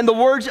Bible and the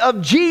words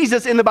of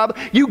Jesus in the Bible,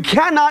 you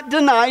cannot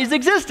deny his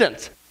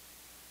existence.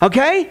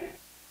 Okay?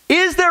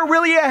 Is there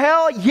really a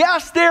hell?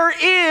 Yes, there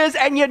is,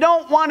 and you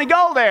don't want to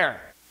go there.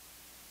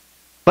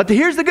 But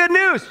here's the good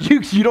news.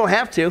 You don't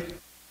have to.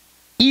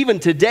 Even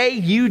today,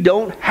 you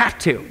don't have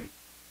to.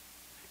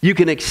 You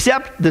can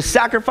accept the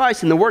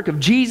sacrifice and the work of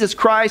Jesus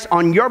Christ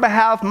on your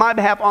behalf, my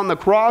behalf on the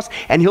cross,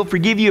 and he'll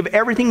forgive you of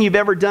everything you've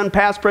ever done,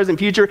 past, present,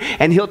 future,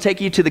 and he'll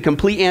take you to the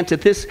complete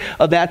antithesis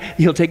of that.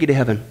 He'll take you to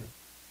heaven.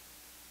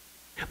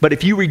 But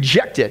if you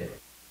reject it,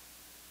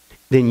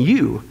 then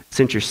you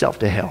sent yourself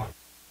to hell.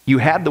 You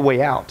had the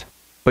way out,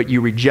 but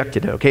you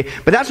rejected it, okay?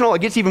 But that's not all.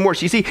 It gets even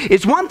worse. You see,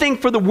 it's one thing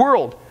for the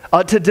world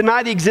to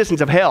deny the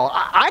existence of hell.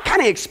 I kind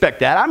of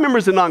expect that. I remember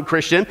as a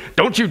non-Christian,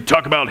 don't you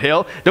talk about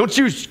hell. Don't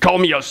you call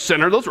me a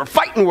sinner. Those were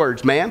fighting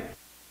words, man.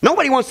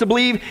 Nobody wants to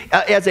believe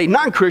as a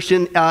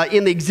non-Christian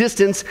in the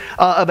existence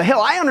of a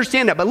hell. I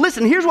understand that. But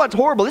listen, here's what's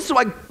horrible. This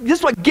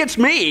is what gets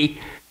me.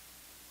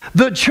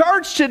 The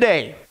church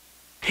today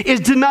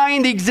is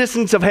denying the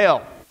existence of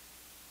hell.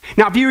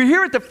 Now, if you were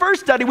here at the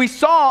first study, we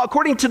saw,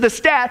 according to the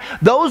stat,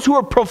 those who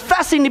are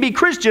professing to be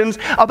Christians,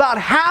 about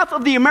half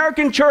of the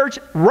American church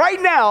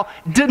right now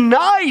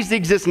denies the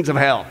existence of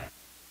hell.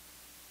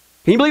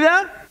 Can you believe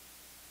that?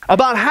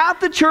 About half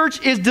the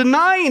church is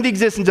denying the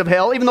existence of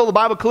hell, even though the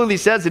Bible clearly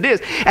says it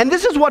is. And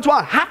this is what's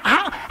wrong.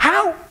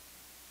 How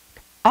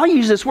I'll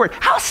use this word,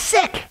 how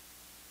sick.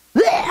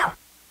 Yeah.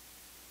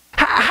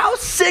 How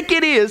sick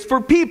it is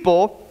for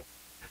people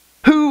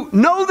who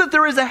know that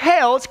there is a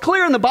hell. It's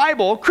clear in the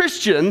Bible,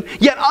 Christian,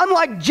 yet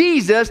unlike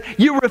Jesus,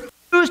 you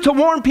refuse to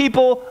warn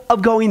people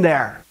of going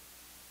there.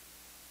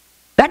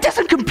 That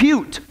doesn't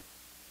compute.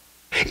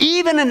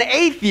 Even an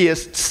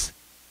atheists,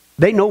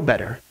 they know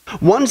better.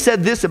 One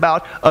said this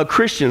about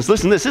Christians.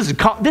 Listen to this.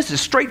 This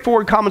is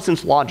straightforward common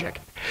sense logic.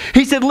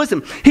 He said,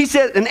 listen,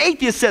 an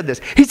atheist said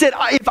this. He said,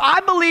 if I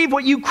believe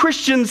what you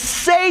Christians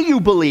say you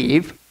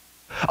believe,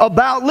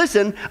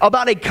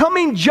 about a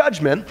coming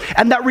judgment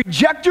and that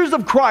rejectors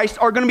of Christ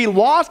are going to be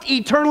lost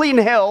eternally in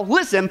hell,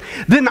 listen,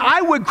 then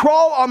I would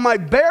crawl on my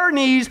bare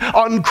knees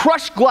on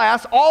crushed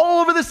glass all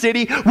over the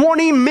city,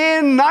 warning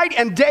men night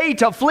and day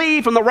to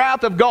flee from the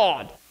wrath of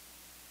God.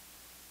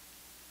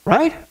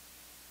 Right?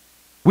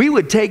 We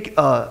would take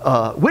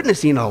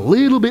witnessing a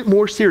little bit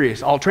more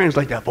serious. I'll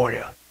translate that for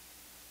you.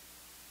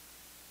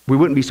 We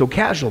wouldn't be so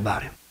casual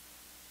about it.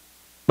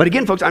 But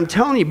again, folks, I'm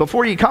telling you,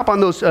 before you cop on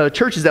those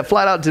churches that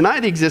flat out deny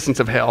the existence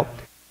of hell,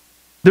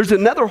 there's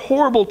another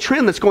horrible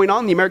trend that's going on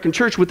in the American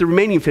church with the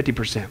remaining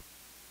 50%.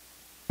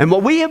 And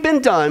what we have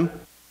been done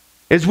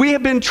is we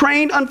have been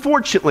trained,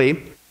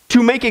 unfortunately,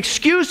 to make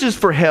excuses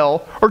for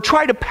hell or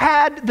try to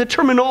pad the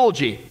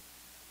terminology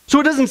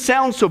so it doesn't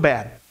sound so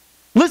bad.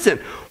 Listen,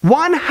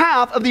 one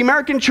half of the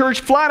American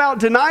church flat out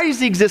denies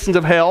the existence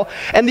of hell,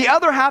 and the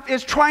other half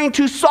is trying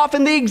to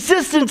soften the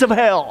existence of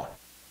hell.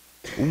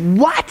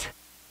 What?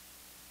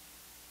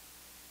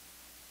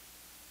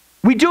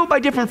 We do it by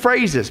different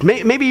phrases.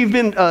 Maybe you've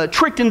been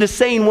tricked into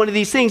saying one of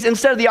these things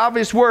instead of the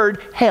obvious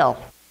word,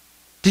 hell.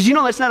 Did you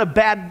know that's not a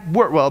bad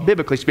word? Well,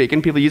 biblically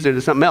speaking, people use it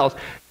as something else.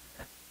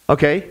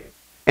 Okay?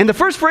 And the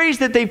first phrase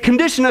that they've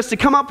conditioned us to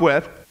come up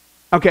with,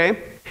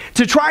 okay,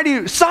 to try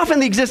to soften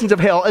the existence of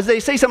hell is they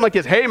say something like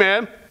this, hey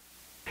man,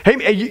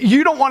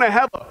 you don't want to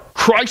have a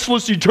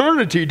Christless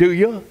eternity, do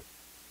you?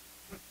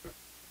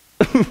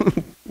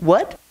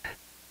 What?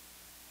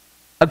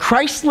 A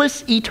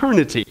Christless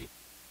eternity.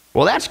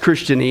 Well, that's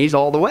Christianese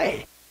all the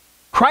way.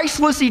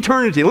 Christless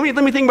eternity.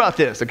 Let me think about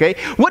this, okay?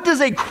 What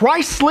does a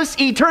Christless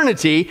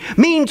eternity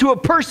mean to a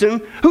person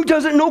who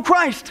doesn't know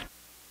Christ?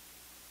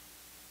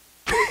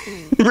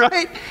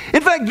 Right?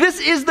 In fact,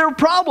 this is their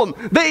problem.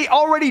 They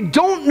already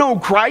don't know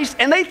Christ,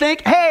 and they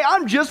think, hey,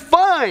 I'm just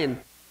fine.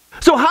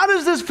 So how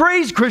does this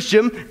phrase,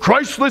 Christian,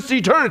 Christless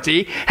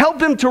eternity, help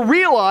them to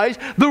realize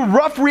the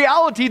rough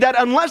reality that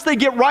unless they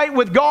get right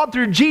with God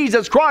through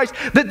Jesus Christ,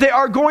 that they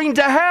are going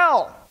to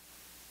hell?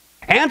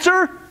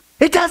 Answer,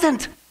 it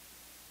doesn't.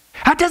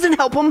 That doesn't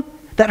help them.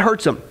 That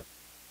hurts them.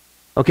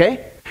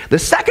 Okay? The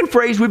second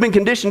phrase we've been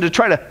conditioned to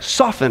try to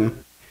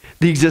soften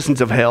the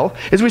existence of hell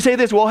is we say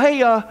this, well, hey,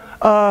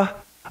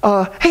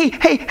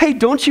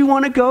 don't you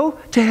want to go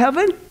to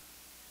heaven?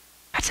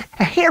 That's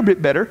a hair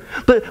bit better,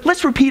 but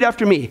let's repeat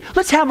after me.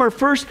 Let's have our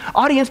first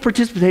audience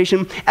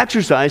participation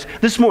exercise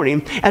this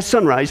morning at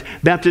Sunrise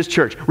Baptist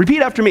Church.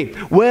 Repeat after me.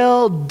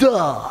 Well,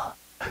 duh.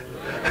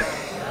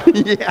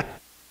 Yeah.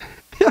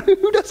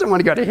 Who doesn't want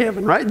to go to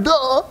heaven, right?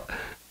 Duh.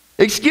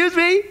 Excuse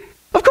me?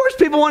 Of course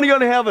people want to go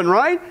to heaven,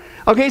 right?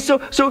 Okay, so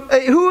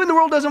who in the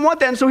world doesn't want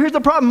that? And so here's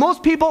the problem.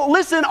 Most people,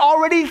 listen,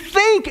 already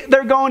think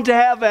they're going to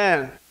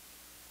heaven,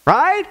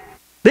 right?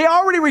 They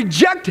already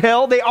reject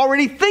hell. They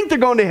already think they're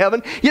going to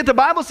heaven. Yet the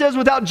Bible says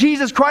without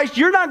Jesus Christ,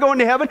 you're not going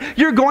to heaven.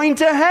 You're going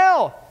to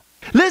hell.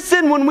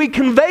 Listen, when we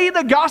convey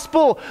the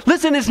gospel,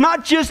 listen, it's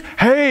not just,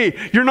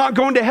 hey, you're not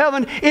going to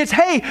heaven. It's,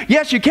 hey,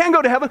 yes, you can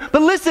go to heaven,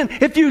 but listen,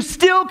 if you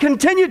still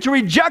continue to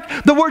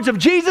reject the words of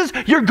Jesus,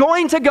 you're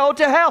going to go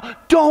to hell.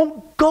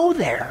 Don't go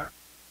there.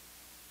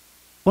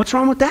 What's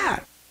wrong with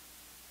that?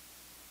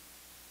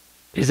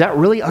 Is that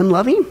really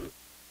unloving?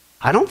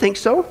 I don't think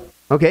so.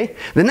 Okay?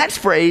 The next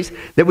phrase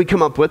that we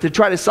come up with to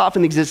try to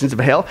soften the existence of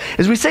hell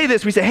is we say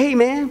this, we say, hey,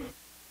 man,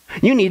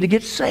 you need to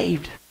get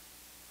saved.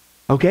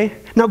 Okay?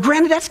 Now,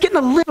 granted, that's getting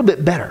a little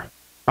bit better.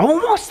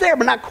 Almost there,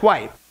 but not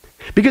quite.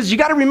 Because you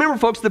got to remember,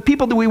 folks, the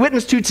people that we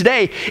witness to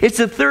today, it's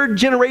the third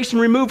generation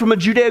removed from a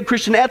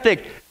Judeo-Christian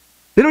ethic.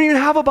 They don't even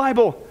have a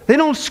Bible. They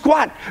don't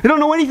squat. They don't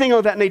know anything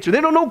of that nature.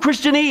 They don't know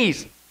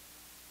Christianese.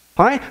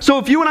 All right? So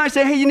if you and I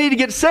say, hey, you need to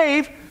get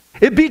saved,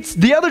 it beats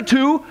the other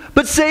two,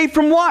 but saved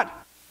from what?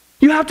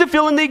 You have to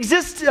fill in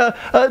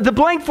the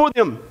blank for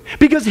them.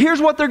 Because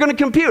here's what they're going to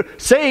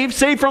compute.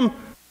 Saved from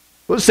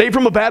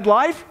a bad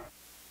life?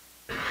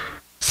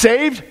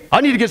 Saved?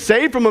 I need to get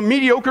saved from a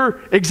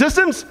mediocre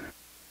existence?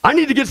 I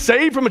need to get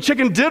saved from a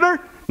chicken dinner?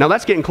 Now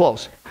that's getting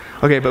close.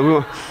 Okay, but we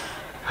want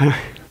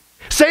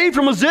saved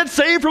from a zit,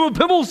 saved from a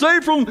pimple,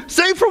 saved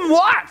from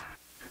what?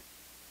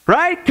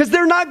 Right? Because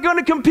they're not going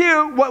to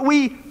compute what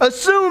we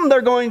assume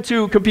they're going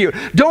to compute.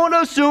 Don't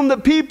assume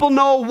that people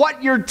know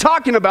what you're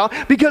talking about,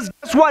 because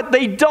guess what?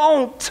 They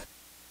don't.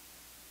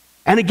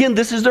 And again,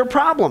 this is their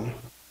problem.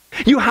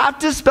 You have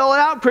to spell it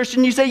out,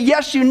 Christian. You say,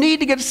 yes, you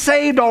need to get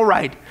saved, all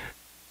right.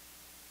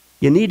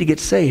 You need to get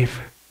saved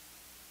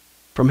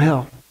from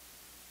hell.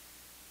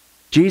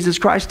 Jesus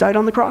Christ died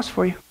on the cross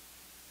for you.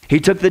 He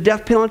took the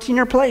death penalty in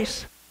your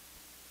place.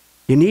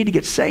 You need to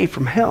get saved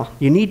from hell.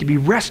 You need to be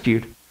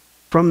rescued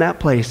from that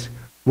place.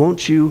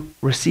 Won't you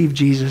receive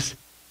Jesus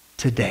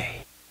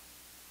today?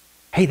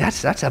 Hey,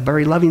 that's a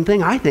very loving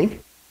thing, I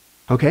think.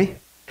 Okay?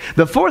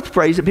 The fourth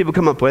phrase that people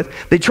come up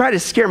with, they try to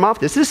scare them off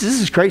this. This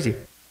is crazy.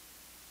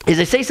 Is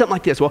they say something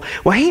like this. Well,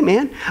 hey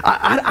man,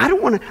 I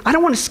don't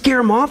want to scare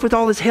them off with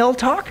all this hell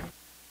talk.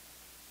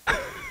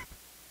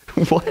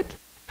 What?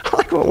 I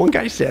like what one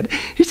guy said.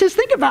 He says,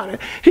 think about it.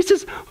 He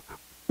says,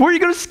 where are you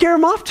going to scare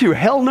them off to?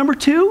 Hell number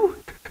 2?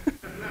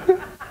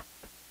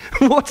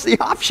 What's the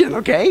option,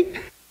 okay?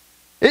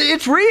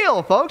 It's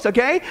real, folks,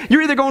 okay?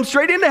 You're either going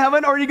straight into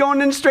heaven or you're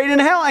going in straight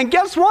into hell. And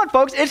guess what,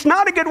 folks? It's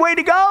not a good way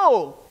to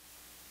go.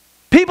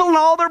 People in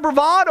all their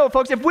bravado,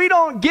 folks, if we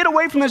don't get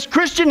away from this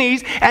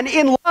Christianese and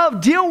in love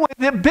deal with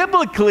it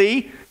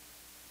biblically,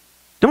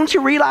 don't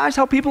you realize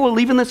how people are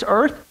leaving this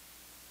earth?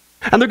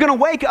 And they're going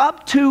to wake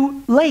up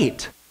too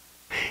late.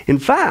 In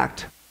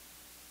fact,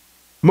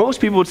 most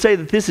people would say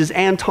that this is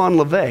Anton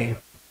LaVey,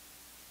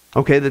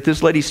 okay, that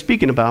this lady's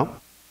speaking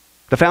about,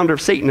 the founder of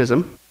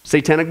Satanism,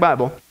 Satanic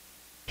Bible.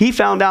 He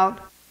found out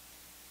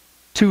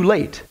too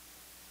late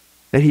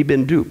that he'd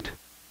been duped.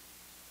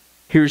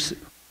 Here's what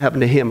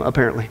happened to him,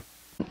 apparently.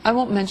 I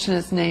won't mention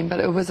his name, but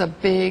it was a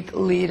big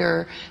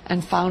leader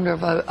and founder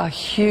of a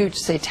huge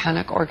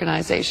satanic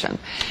organization.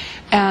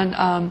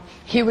 And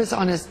he was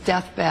on his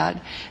deathbed.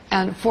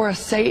 And for a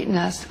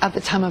Satanist, at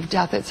the time of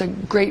death, it's a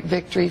great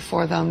victory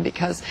for them,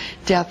 because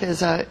death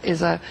is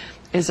a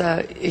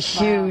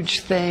huge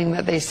thing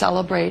that they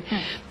celebrate.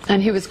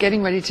 And he was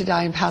getting ready to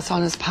die and pass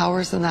on his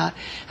powers and that.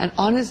 And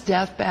on his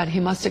deathbed, he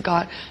must have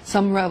got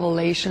some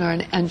revelation or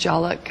an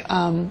angelic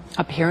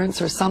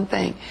appearance or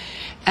something.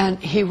 And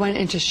he went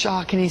into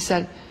shock and he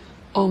said,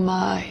 oh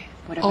my,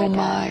 oh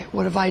my,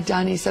 what have I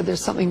done? He said, there's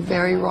something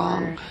very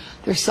wrong.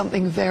 There's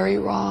something very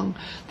wrong.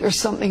 There's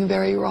something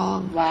very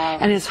wrong. Wow.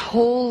 And his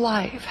whole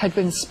life had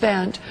been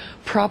spent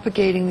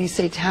propagating these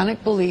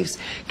satanic beliefs,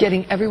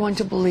 getting everyone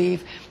to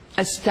believe,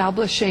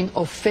 establishing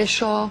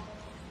official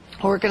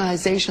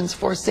organizations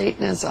for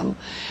Satanism.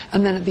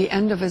 And then at the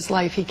end of his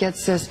life, he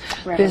gets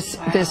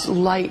this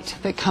light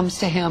that comes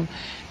to him,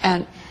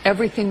 and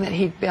everything that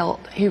he'd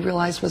built, he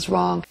realized was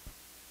wrong.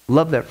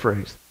 Love that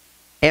phrase.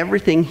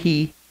 Everything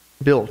he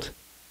built.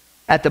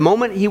 At the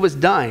moment he was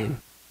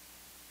dying,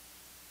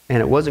 and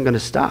it wasn't going to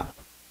stop,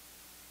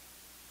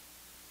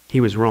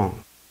 he was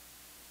wrong.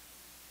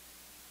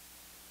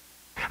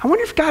 I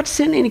wonder if God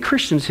sent any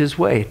Christians his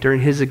way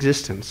during his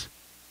existence.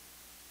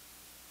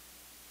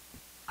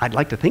 I'd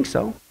like to think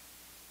so.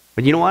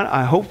 But you know what?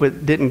 I hope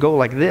it didn't go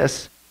like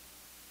this.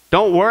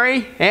 Don't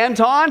worry,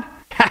 Anton.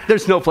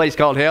 There's no place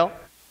called hell.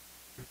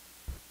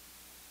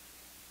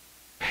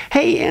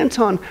 Hey,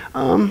 Anton,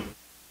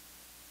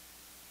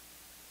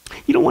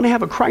 you don't want to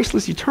have a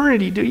Christless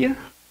eternity, do you?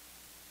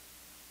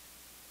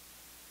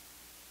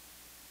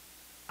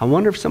 I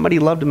wonder if somebody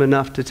loved him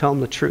enough to tell him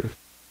the truth.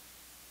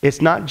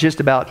 It's not just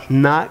about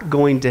not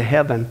going to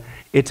heaven.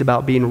 It's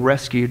about being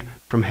rescued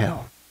from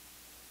hell.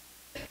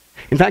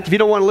 In fact, if you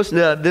don't want to listen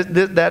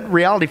to that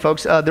reality,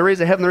 folks, there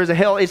is a heaven, there is a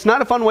hell. It's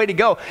not a fun way to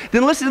go.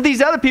 Then listen to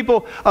these other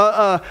people.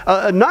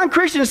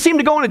 Non-Christians seem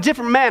to go in a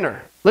different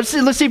manner. Let's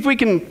see if we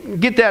can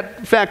get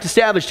that fact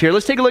established here.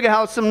 Let's take a look at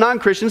how some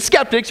non-Christians,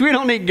 skeptics, we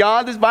don't need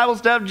God, this Bible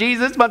stuff,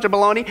 Jesus, a bunch of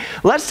baloney.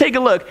 Let's take a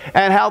look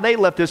at how they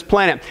left this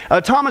planet.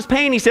 Thomas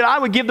Paine, he said, I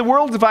would give the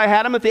world if I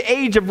had him if the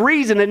age of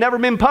reason had never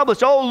been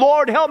published. Oh,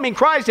 Lord, help me,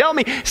 Christ, help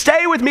me.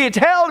 Stay with me. It's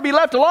hell to be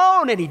left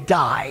alone. And he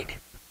died.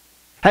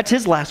 That's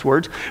his last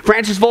words.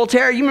 Francis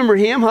Voltaire, you remember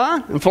him,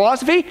 huh? In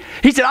philosophy?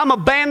 He said, I'm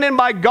abandoned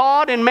by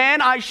God and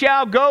man. I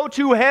shall go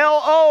to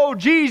hell. Oh,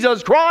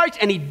 Jesus Christ.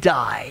 And he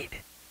died.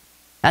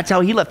 That's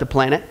how he left the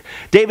planet.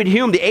 David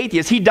Hume, the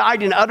atheist, he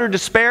died in utter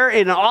despair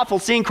in an awful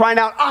scene, crying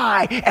out,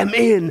 I am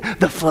in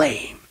the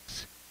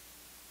flames.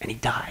 And he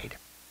died.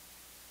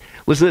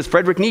 Listen to this.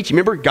 Friedrich Nietzsche,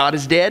 remember, God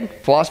is dead?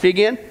 Philosophy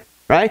again,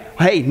 right?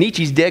 Hey,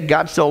 Nietzsche's dead.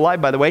 God's still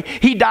alive, by the way.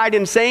 He died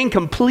insane,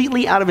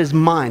 completely out of his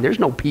mind. There's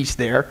no peace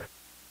there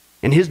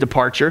in his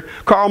departure.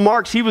 Karl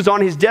Marx, he was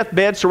on his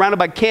deathbed surrounded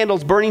by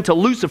candles burning to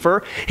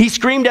Lucifer. He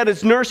screamed at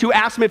his nurse who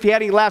asked him if he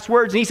had any last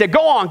words, and he said,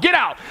 go on, get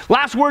out.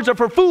 Last words are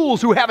for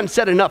fools who haven't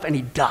said enough. And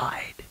he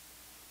died.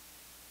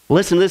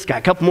 Listen to this guy,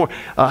 a couple more.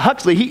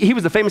 Huxley, he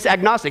was the famous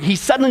agnostic. He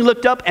suddenly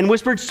looked up and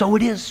whispered, so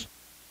it is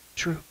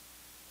true.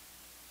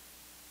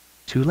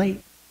 Too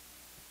late.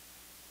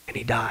 And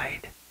he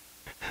died.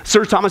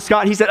 Sir Thomas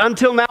Scott, he said,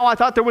 until now I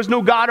thought there was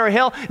no God or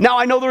hell. Now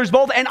I know there is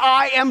both, and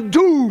I am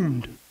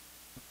doomed.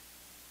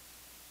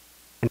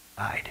 And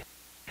died.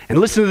 And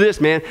listen to this,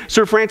 man.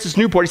 Sir Francis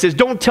Newport, he says,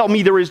 don't tell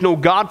me there is no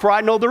God, for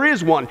I know there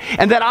is one,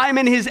 and that I am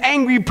in his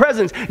angry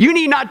presence. You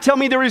need not tell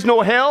me there is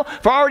no hell,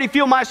 for I already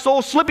feel my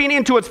soul slipping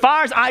into its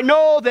fires. I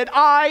know that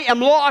I am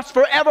lost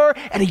forever.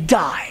 And he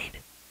died.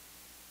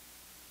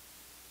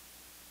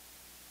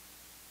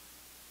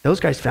 Those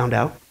guys found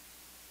out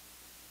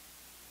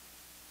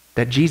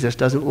that Jesus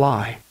doesn't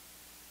lie.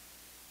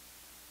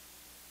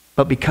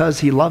 But because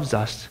he loves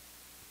us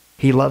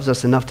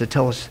enough to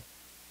tell us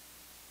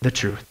the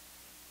truth.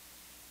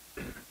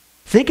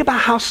 Think about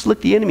how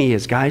slick the enemy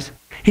is, guys.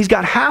 He's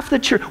got half the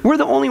church. We're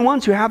the only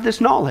ones who have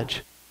this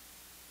knowledge.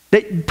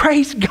 That,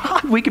 praise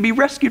God, we could be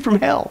rescued from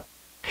hell.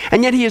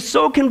 And yet he is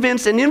so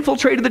convinced and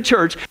infiltrated the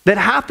church that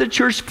half the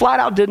church flat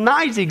out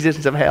denies the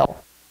existence of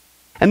hell.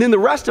 And then the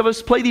rest of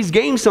us play these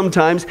games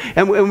sometimes,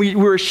 and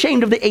we're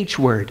ashamed of the H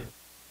word.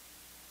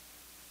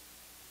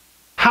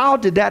 How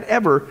did that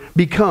ever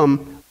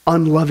become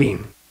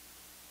unloving?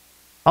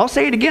 I'll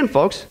say it again,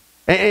 folks.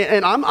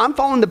 And I'm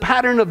following the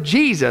pattern of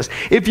Jesus.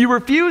 If you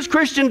refuse,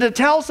 Christian, to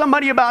tell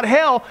somebody about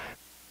hell,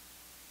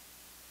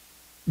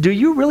 do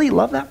you really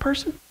love that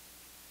person?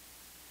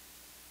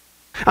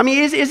 I mean,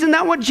 isn't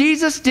that what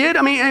Jesus did?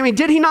 I mean,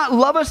 did he not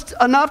love us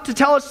enough to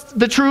tell us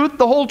the truth,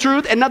 the whole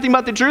truth, and nothing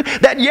but the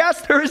truth? That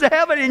yes, there is a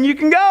heaven and you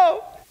can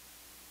go.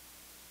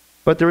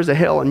 But there is a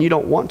hell and you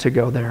don't want to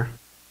go there.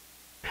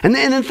 And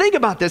then think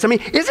about this. I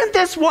mean, isn't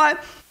this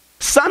what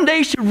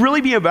Sunday should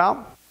really be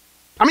about?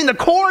 I mean, the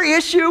core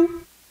issue.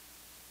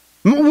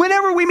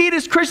 Whenever we meet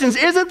as Christians,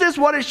 isn't this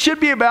what it should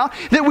be about?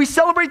 That we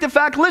celebrate the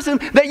fact, listen,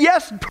 that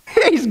yes,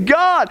 praise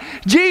God,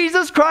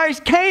 Jesus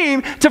Christ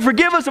came to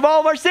forgive us of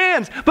all of our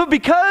sins. But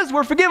because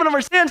we're forgiven of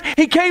our sins,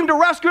 he came to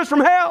rescue us from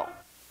hell.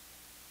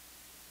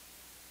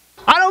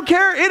 I don't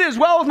care, it is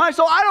well with my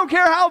soul. I don't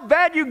care how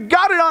bad you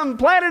got it on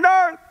planet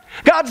Earth.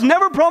 God's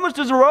never promised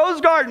us a rose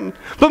garden.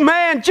 But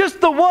man, just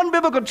the one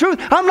biblical truth,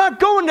 I'm not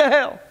going to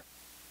hell.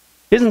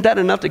 Isn't that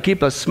enough to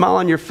keep a smile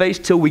on your face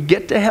till we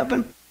get to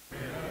heaven?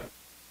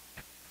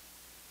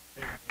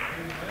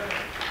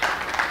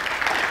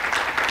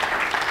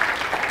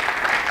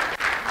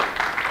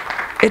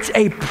 It's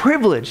a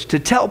privilege to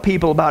tell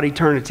people about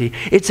eternity.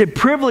 It's a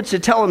privilege to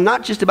tell them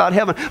not just about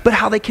heaven, but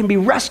how they can be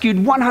rescued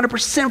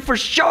 100% for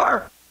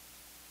sure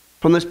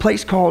from this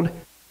place called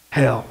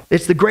hell.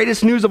 It's the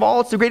greatest news of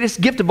all. It's the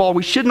greatest gift of all.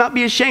 We should not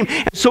be ashamed.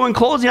 And so in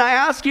closing, I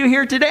ask you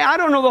here today, I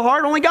don't know the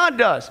heart, only God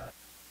does.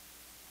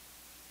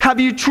 Have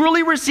you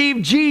truly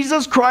received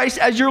Jesus Christ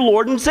as your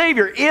Lord and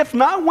Savior? If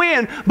not,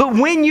 when? But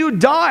when you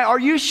die, are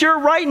you sure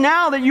right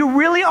now that you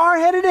really are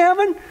headed to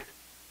heaven?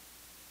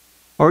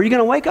 Or are you going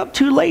to wake up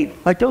too late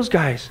like those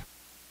guys?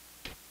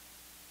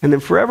 And then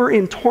forever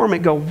in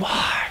torment go,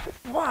 why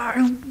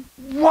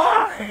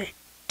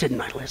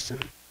didn't I listen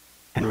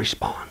and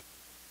respond?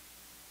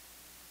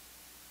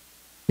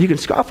 You can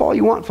scoff all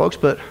you want, folks,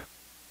 but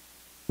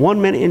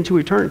 1 minute into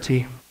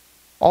eternity,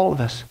 all of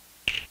us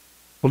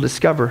will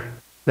discover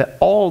that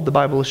all the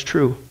Bible is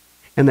true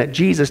and that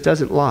Jesus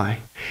doesn't lie.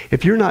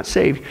 If you're not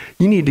saved,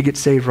 you need to get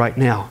saved right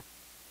now.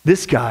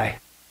 This guy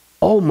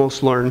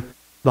almost learned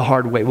the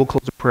hard way. We'll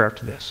close with prayer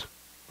after this.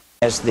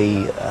 As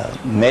the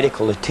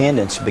medical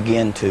attendants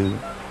began to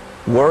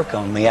work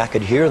on me, I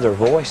could hear their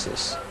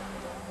voices.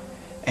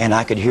 And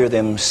I could hear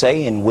them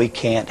saying, we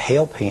can't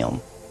help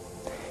him.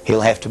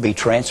 He'll have to be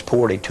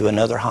transported to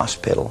another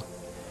hospital.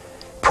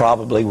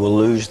 Probably will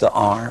lose the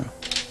arm.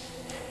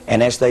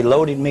 And as they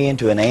loaded me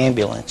into an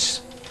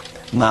ambulance,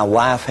 my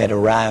wife had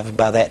arrived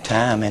by that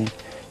time and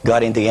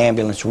got in the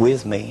ambulance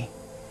with me.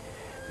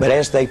 But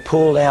as they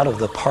pulled out of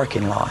the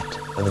parking lot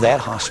of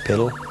that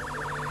hospital,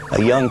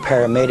 a young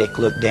paramedic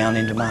looked down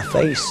into my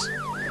face,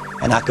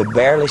 and I could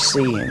barely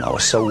see him. I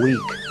was so weak.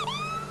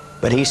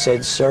 But he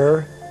said,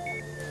 "Sir,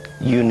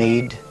 you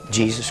need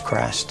Jesus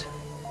Christ."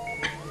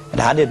 And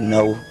I didn't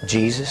know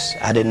Jesus.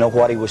 I didn't know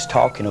what he was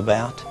talking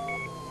about.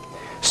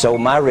 So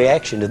my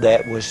reaction to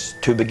that was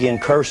to begin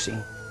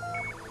cursing.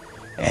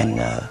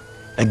 And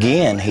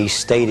again, he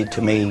stated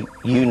to me,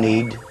 "You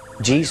need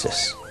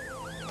Jesus."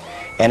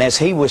 And as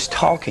he was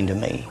talking to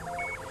me,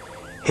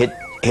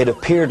 it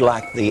appeared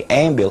like the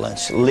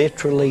ambulance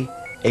literally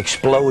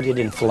exploded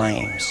in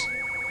flames.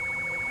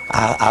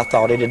 I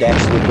thought it had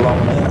actually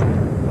blown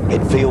up.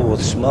 It filled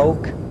with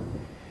smoke.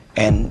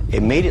 And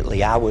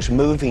immediately I was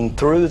moving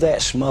through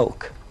that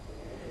smoke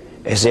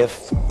as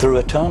if through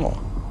a tunnel.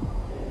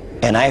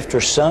 And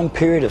after some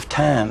period of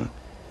time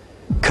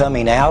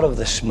coming out of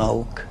the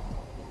smoke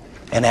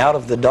and out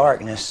of the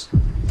darkness,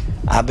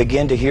 I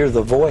began to hear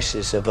the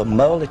voices of a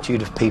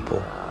multitude of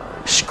people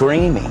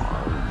screaming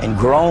and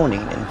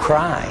groaning and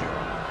crying.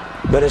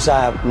 But as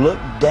I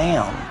looked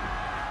down,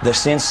 the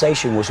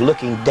sensation was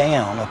looking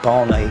down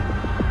upon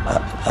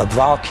a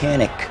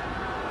volcanic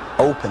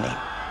opening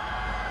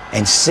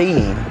and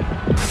seeing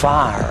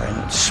fire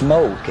and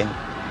smoke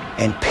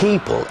and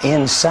people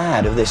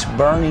inside of this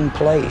burning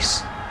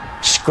place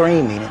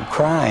screaming and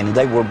crying. And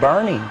they were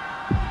burning,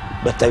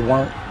 but they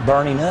weren't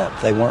burning up.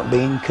 They weren't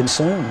being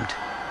consumed.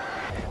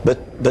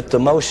 But the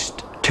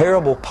most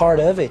terrible part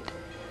of it,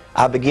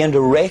 I began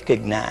to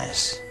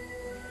recognize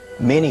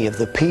many of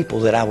the people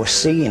that I was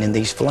seeing in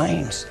these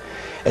flames.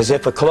 As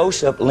if a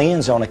close-up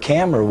lens on a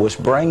camera was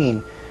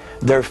bringing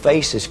their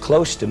faces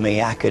close to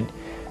me, I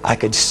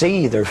could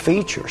see their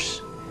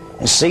features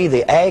and see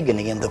the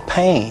agony and the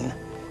pain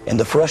and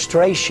the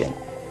frustration.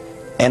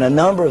 And a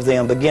number of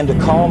them began to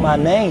call my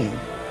name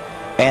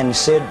and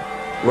said,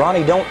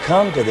 "Ronnie, don't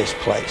come to this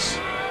place.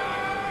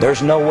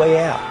 There's no way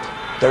out.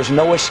 There's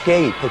no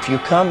escape. If you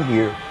come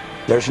here,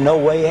 there's no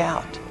way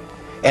out."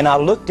 And I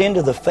looked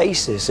into the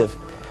faces of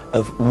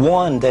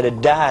one that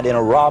had died in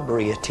a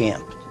robbery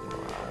attempt,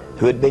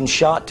 who had been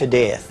shot to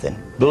death and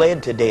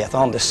bled to death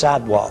on the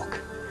sidewalk.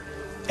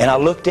 And I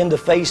looked in the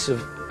face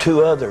of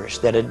two others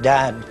that had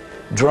died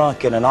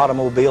drunk in an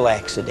automobile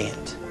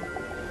accident.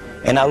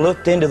 And I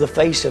looked into the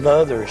face of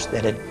others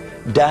that had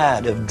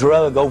died of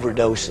drug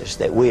overdoses,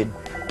 that we had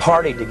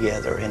partied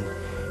together,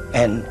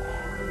 and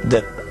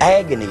the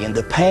agony and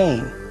the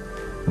pain.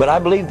 But I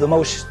believe the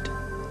most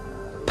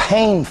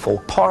painful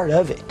part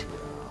of it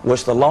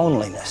was the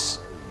loneliness.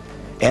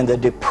 And the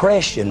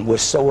depression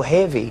was so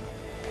heavy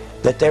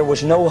that there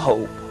was no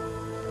hope.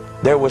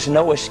 There was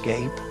no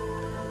escape.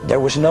 There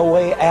was no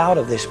way out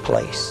of this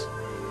place.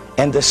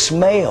 And the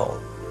smell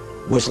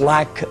was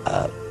like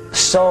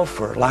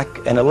sulfur, like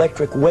an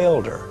electric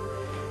welder.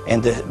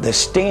 And the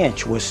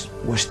stench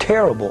was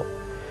terrible.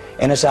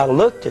 And as I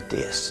looked at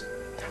this,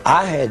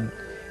 I had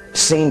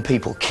seen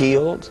people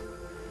killed.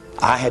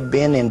 I had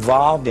been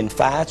involved in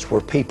fights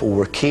where people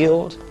were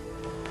killed.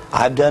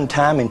 I've done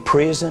time in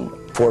prison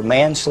for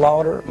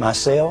manslaughter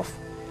myself.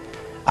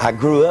 I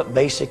grew up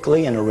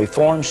basically in a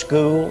reform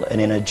school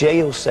and in a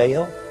jail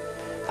cell.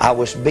 I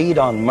was beat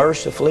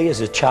unmercifully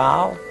as a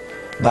child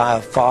by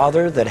a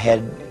father that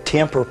had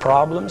temper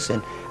problems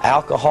and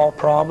alcohol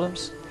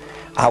problems.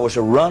 I was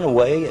a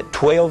runaway at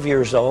 12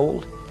 years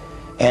old,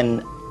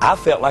 and I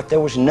felt like there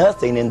was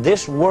nothing in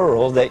this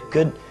world that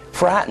could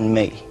frighten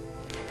me.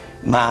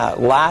 My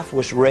life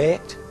was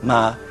wrecked,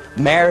 my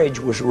marriage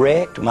was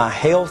wrecked, my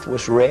health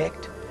was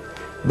wrecked,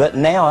 but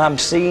now I'm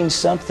seeing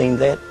something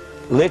that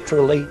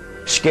literally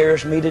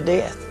scares me to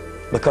death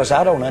because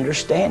I don't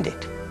understand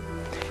it.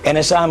 And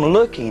as I'm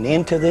looking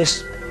into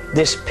this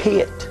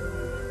pit,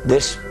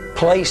 this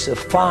place of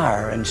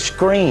fire and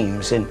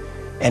screams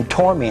and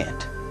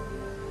torment,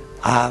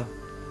 I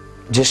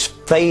just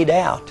fade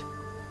out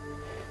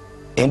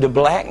into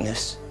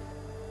blackness.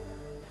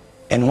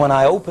 And when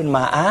I open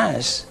my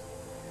eyes,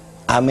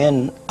 I'm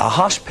in a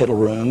hospital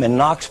room in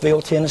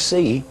Knoxville,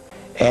 Tennessee,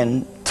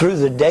 and through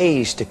the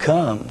days to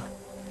come,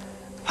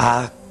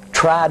 I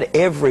tried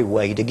every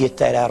way to get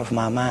that out of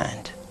my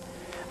mind.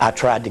 I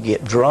tried to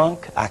get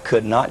drunk. I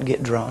could not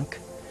get drunk.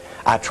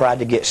 I tried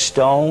to get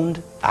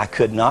stoned. I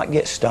could not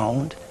get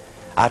stoned.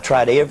 I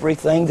tried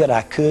everything that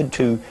I could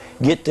to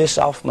get this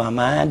off my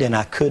mind, and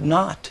I could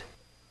not.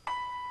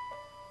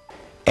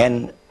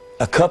 And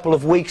a couple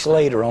of weeks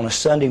later on a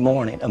Sunday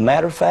morning, a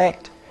matter of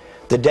fact,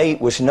 the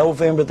date was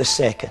November the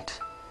 2nd,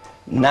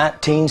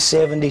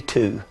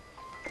 1972,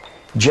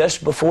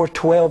 just before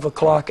 12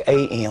 o'clock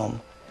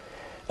a.m.,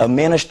 a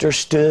minister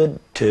stood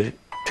to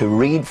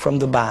read from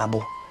the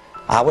Bible.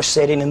 I was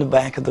sitting in the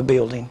back of the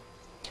building.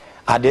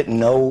 I didn't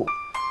know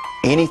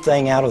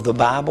anything out of the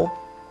Bible.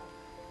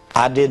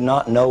 I did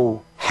not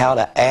know how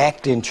to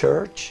act in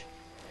church.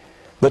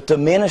 But the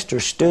minister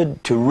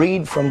stood to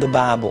read from the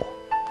Bible,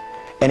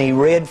 and he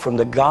read from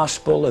the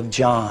Gospel of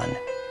John.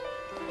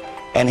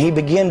 And he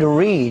began to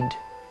read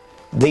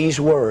these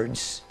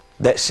words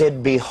that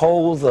said,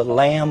 "Behold the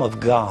Lamb of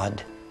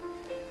God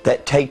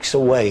that takes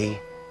away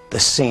the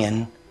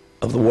sin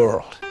of the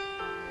world."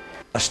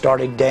 I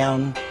started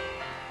down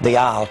the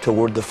aisle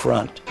toward the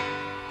front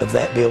of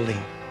that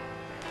building.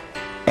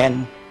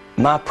 And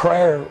my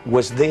prayer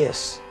was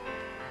this: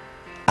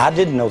 I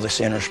didn't know the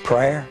sinner's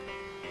prayer.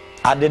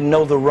 I didn't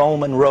know the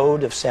Roman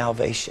road of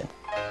salvation.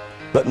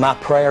 But my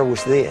prayer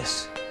was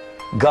this: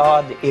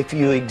 God, if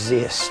you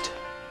exist,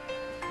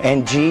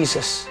 and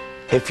Jesus,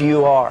 if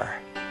you are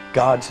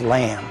God's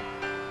Lamb,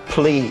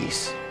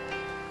 please,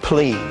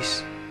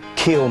 please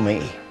kill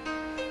me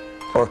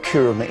or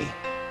cure me.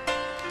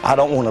 I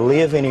don't want to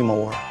live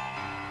anymore.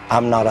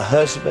 I'm not a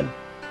husband.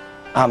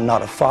 I'm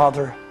not a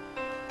father.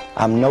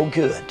 I'm no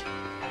good.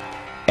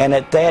 And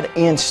at that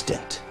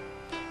instant,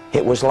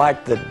 it was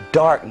like the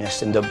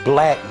darkness and the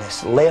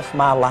blackness left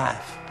my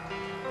life,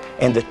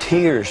 and the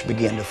tears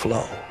began to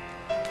flow.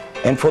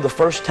 And for the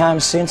first time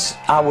since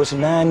I was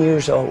 9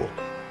 years old,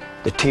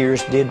 the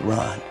tears did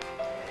run,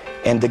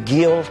 and the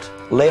guilt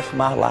left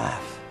my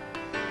life,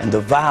 and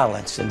the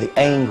violence and the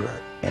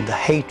anger and the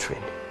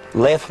hatred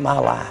left my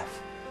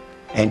life,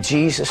 and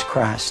Jesus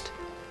Christ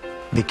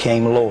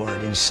became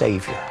Lord and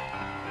Savior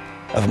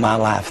of my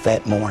life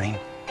that morning.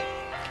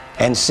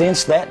 And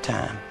since that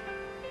time,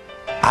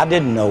 I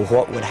didn't know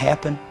what would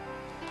happen,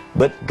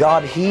 but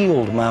God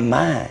healed my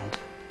mind,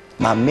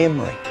 my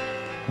memory.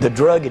 The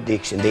drug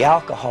addiction, the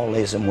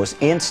alcoholism was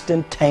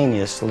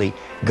instantaneously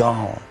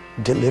gone,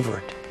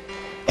 delivered.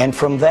 And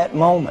from that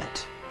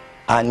moment,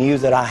 I knew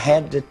that I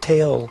had to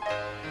tell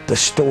the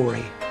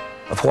story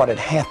of what had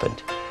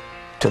happened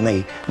to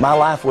me. My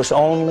life was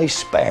only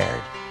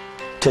spared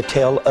to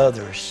tell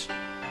others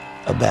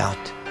about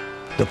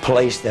the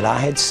place that I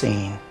had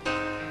seen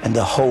and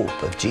the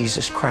hope of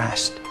Jesus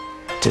Christ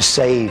to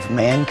save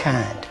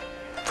mankind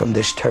from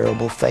this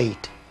terrible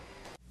fate.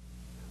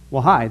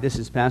 Well, hi, this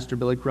is Pastor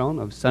Billy Crone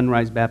of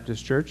Sunrise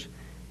Baptist Church,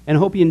 and I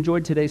hope you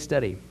enjoyed today's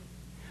study.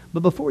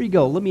 But before you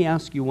go, let me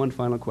ask you one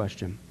final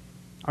question.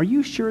 Are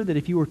you sure that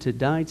if you were to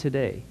die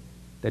today,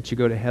 that you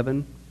go to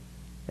heaven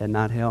and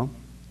not hell?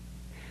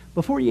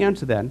 Before you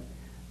answer that,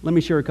 let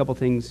me share a couple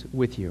things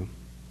with you.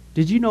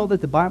 Did you know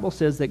that the Bible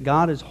says that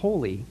God is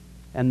holy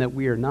and that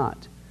we are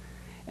not?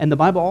 And the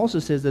Bible also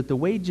says that the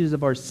wages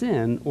of our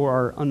sin or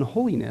our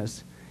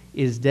unholiness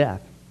is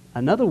death.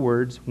 In other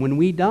words, when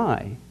we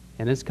die,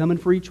 and it's coming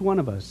for each one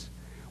of us,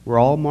 we're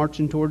all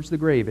marching towards the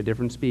grave at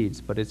different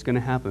speeds, but it's going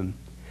to happen.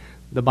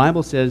 The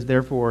Bible says,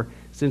 therefore,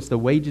 since the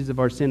wages of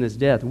our sin is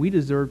death, we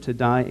deserve to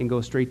die and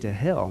go straight to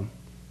hell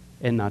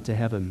and not to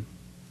heaven.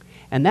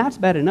 And that's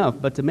bad enough,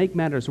 but to make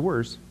matters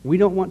worse, we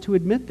don't want to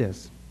admit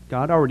this.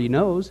 God already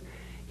knows.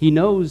 He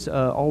knows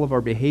all of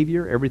our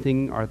behavior,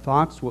 everything, our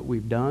thoughts, what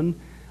we've done,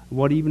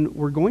 what even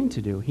we're going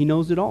to do. He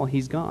knows it all.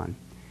 He's gone.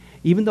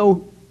 Even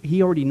though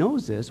He already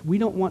knows this, we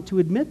don't want to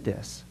admit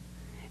this.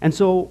 And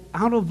so,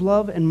 out of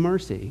love and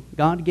mercy,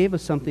 God gave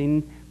us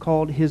something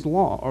called His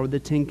law, or the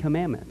Ten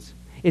Commandments.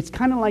 It's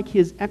kind of like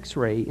His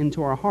x-ray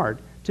into our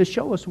heart to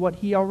show us what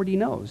He already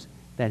knows,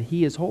 that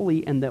He is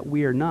holy and that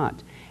we are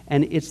not.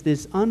 And it's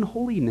this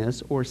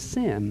unholiness or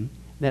sin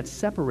that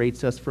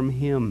separates us from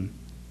Him.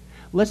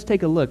 Let's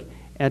take a look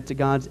at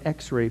God's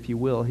x-ray, if you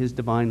will, His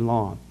divine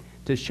law,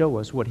 to show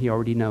us what He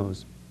already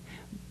knows.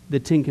 The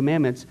Ten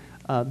Commandments,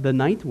 the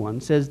ninth one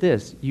says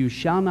this: you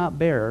shall not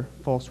bear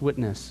false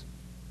witness.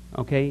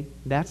 Okay?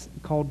 That's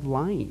called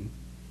lying.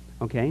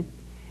 Okay?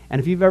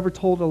 And if you've ever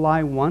told a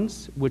lie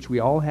once, which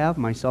we all have,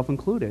 myself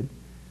included,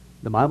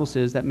 the Bible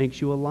says that makes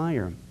you a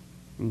liar.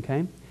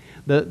 Okay?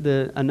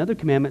 Another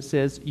commandment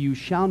says, you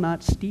shall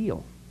not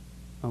steal.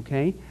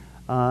 Okay?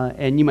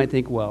 And you might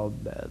think, well,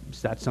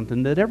 that's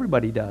something that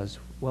everybody does.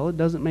 Well, it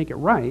doesn't make it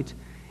right,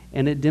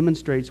 and it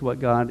demonstrates what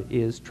God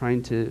is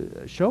trying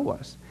to show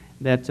us,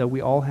 that we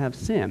all have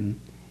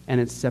sin, and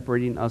it's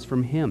separating us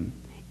from Him.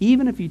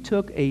 Even if you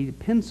took a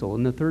pencil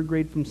in the third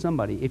grade from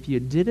somebody, if you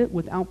did it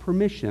without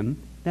permission,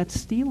 that's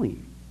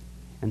stealing.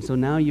 And so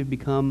now you've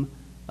become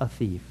a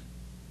thief.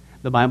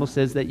 The Bible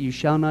says that you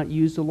shall not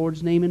use the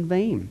Lord's name in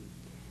vain.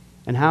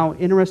 And how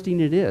interesting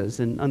it is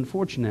and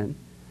unfortunate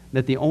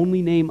that the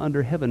only name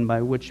under heaven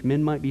by which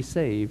men might be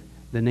saved,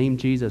 the name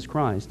Jesus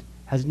Christ,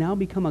 has now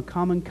become a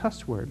common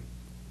cuss word.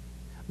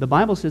 The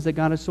Bible says that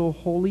God is so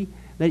holy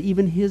that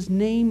even His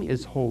name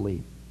is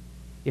holy.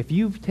 If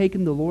you've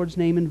taken the Lord's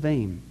name in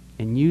vain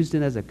and used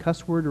it as a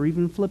cuss word or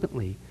even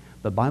flippantly,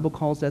 the Bible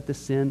calls that the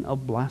sin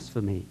of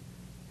blasphemy.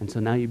 And so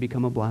now you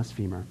become a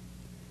blasphemer.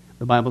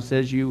 The Bible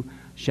says you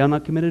shall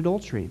not commit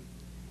adultery.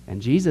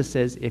 And Jesus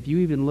says if you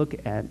even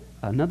look at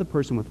another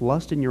person with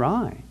lust in your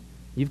eye,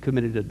 you've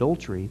committed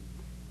adultery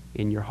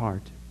in your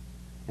heart.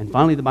 And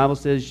finally, the Bible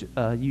says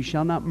you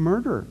shall not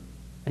murder.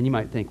 And you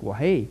might think, well,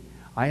 hey,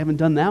 I haven't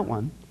done that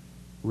one.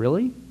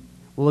 Really?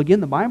 Well, again,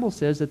 the Bible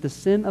says that the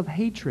sin of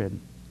hatred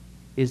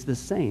is the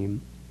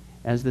same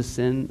as the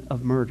sin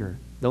of murder.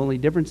 The only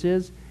difference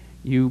is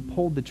you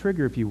pulled the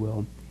trigger, if you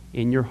will,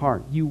 in your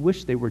heart. You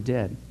wish they were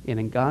dead. And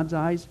in God's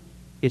eyes,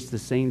 it's the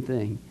same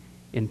thing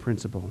in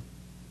principle.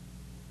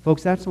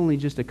 Folks, that's only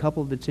just a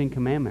couple of the Ten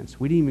Commandments.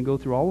 We didn't even go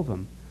through all of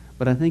them.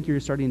 But I think you're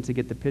starting to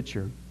get the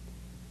picture.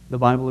 The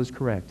Bible is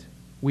correct.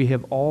 We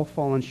have all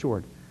fallen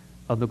short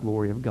of the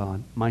glory of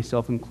God,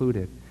 myself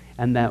included,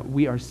 and that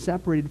we are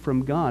separated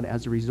from God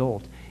as a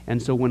result. And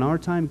so when our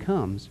time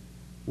comes,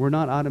 we're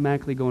not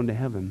automatically going to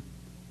heaven.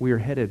 We are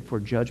headed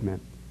for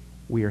judgment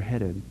we are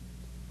headed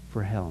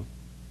for hell.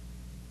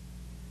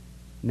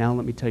 Now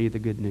let me tell you the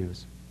good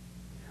news.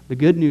 The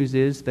good news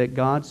is that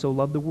God so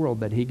loved the world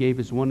that he gave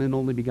his one and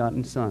only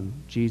begotten Son,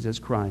 Jesus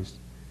Christ,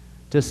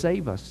 to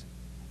save us.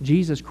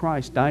 Jesus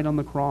Christ died on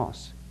the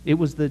cross. It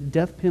was the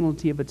death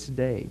penalty of its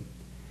day.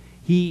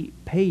 He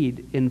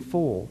paid in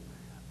full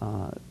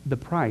the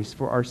price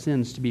for our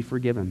sins to be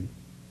forgiven.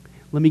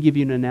 Let me give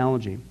you an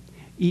analogy.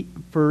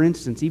 For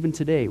instance, even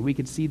today, we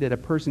could see that a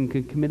person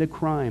could commit a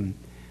crime.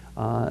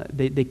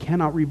 They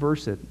cannot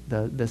reverse it.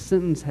 The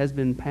sentence has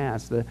been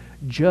passed. The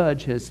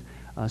judge has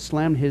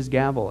slammed his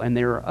gavel, and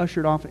they are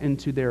ushered off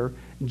into their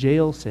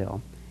jail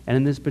cell. And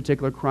in this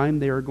particular crime,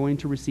 they are going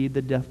to receive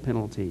the death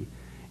penalty.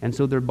 And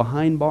so they're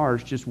behind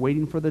bars just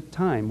waiting for the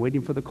time,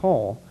 waiting for the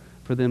call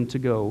for them to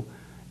go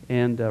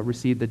and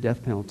receive the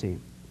death penalty.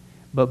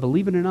 But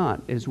believe it or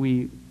not, as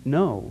we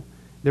know,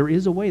 there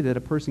is a way that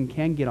a person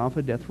can get off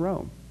a death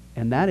row.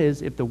 And that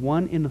is if the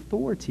one in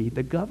authority,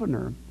 the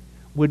governor,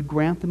 would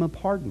grant them a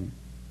pardon.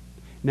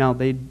 Now,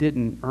 they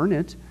didn't earn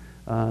it.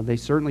 They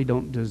certainly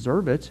don't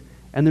deserve it.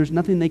 And there's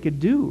nothing they could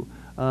do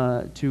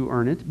to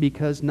earn it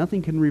because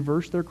nothing can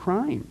reverse their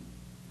crime.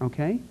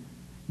 Okay?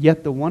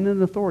 Yet the one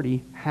in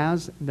authority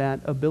has that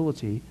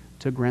ability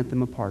to grant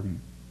them a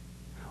pardon.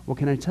 Well,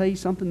 can I tell you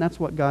something? That's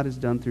what God has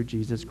done through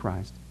Jesus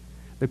Christ.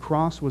 The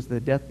cross was the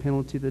death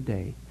penalty of the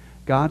day.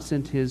 God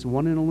sent his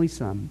one and only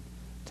Son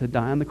to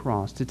die on the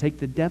cross, to take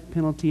the death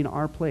penalty in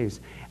our place,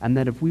 and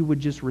that if we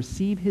would just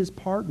receive his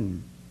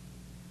pardon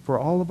for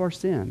all of our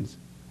sins,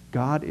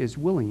 God is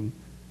willing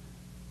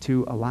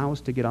to allow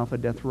us to get off a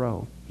death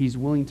row. He's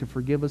willing to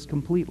forgive us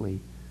completely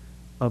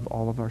of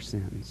all of our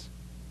sins.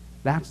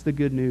 That's the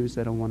good news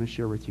that I want to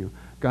share with you.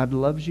 God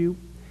loves you.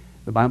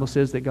 The Bible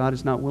says that God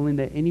is not willing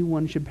that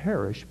anyone should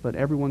perish, but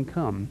everyone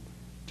come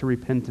to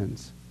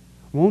repentance.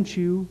 Won't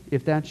you,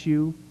 if that's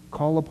you,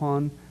 call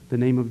upon the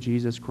name of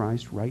Jesus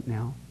Christ right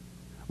now?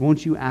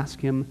 Won't you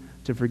ask him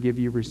to forgive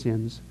you your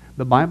sins?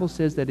 The Bible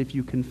says that if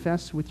you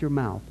confess with your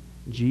mouth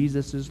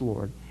Jesus is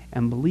Lord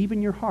and believe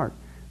in your heart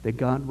that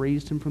God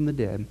raised him from the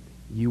dead,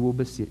 you will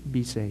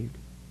be saved.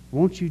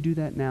 Won't you do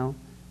that now,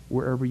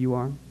 wherever you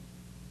are?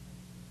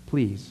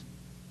 Please,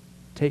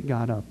 take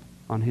God up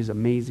on his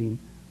amazing,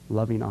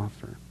 loving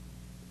offer.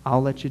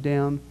 I'll let you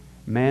down.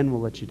 Man will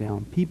let you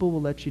down. People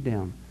will let you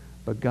down.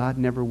 But God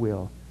never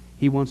will.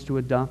 He wants to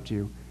adopt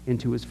you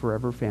into his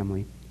forever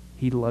family.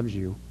 He loves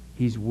you.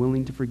 He's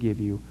willing to forgive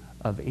you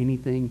of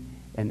anything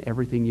and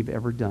everything you've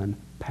ever done,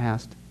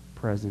 past,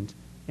 present,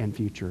 and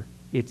future.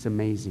 It's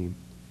amazing.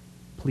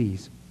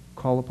 Please,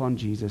 call upon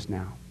Jesus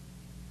now.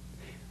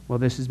 Well,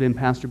 this has been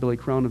Pastor Billy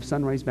Crone of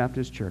Sunrise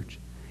Baptist Church.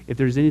 If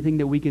there's anything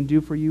that we can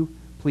do for you,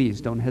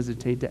 please don't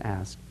hesitate to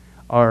ask.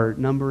 Our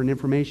number and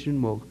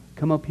information will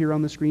come up here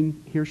on the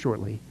screen here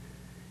shortly.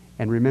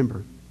 And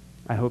remember,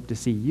 I hope to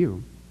see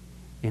you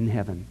in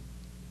heaven.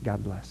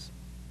 God bless.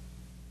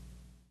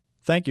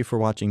 Thank you for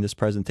watching this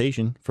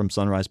presentation from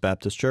Sunrise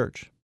Baptist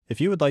Church.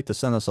 If you would like to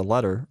send us a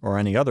letter or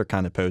any other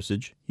kind of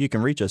postage, you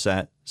can reach us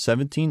at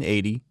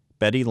 1780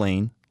 Betty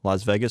Lane,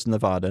 Las Vegas,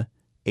 Nevada,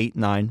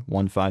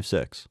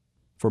 89156.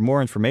 For more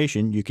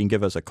information, you can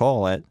give us a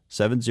call at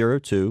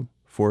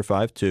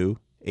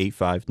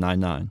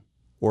 702-452-8599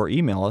 or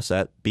email us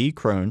at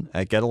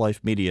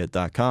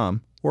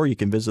bcrone@getalifemedia.com, or you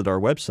can visit our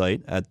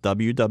website at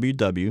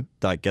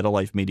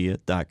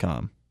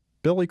www.getalifemedia.com.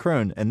 Billy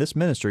Crone and this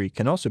ministry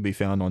can also be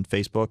found on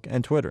Facebook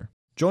and Twitter.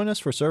 Join us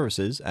for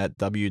services at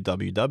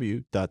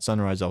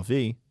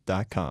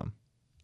www.sunriselv.com.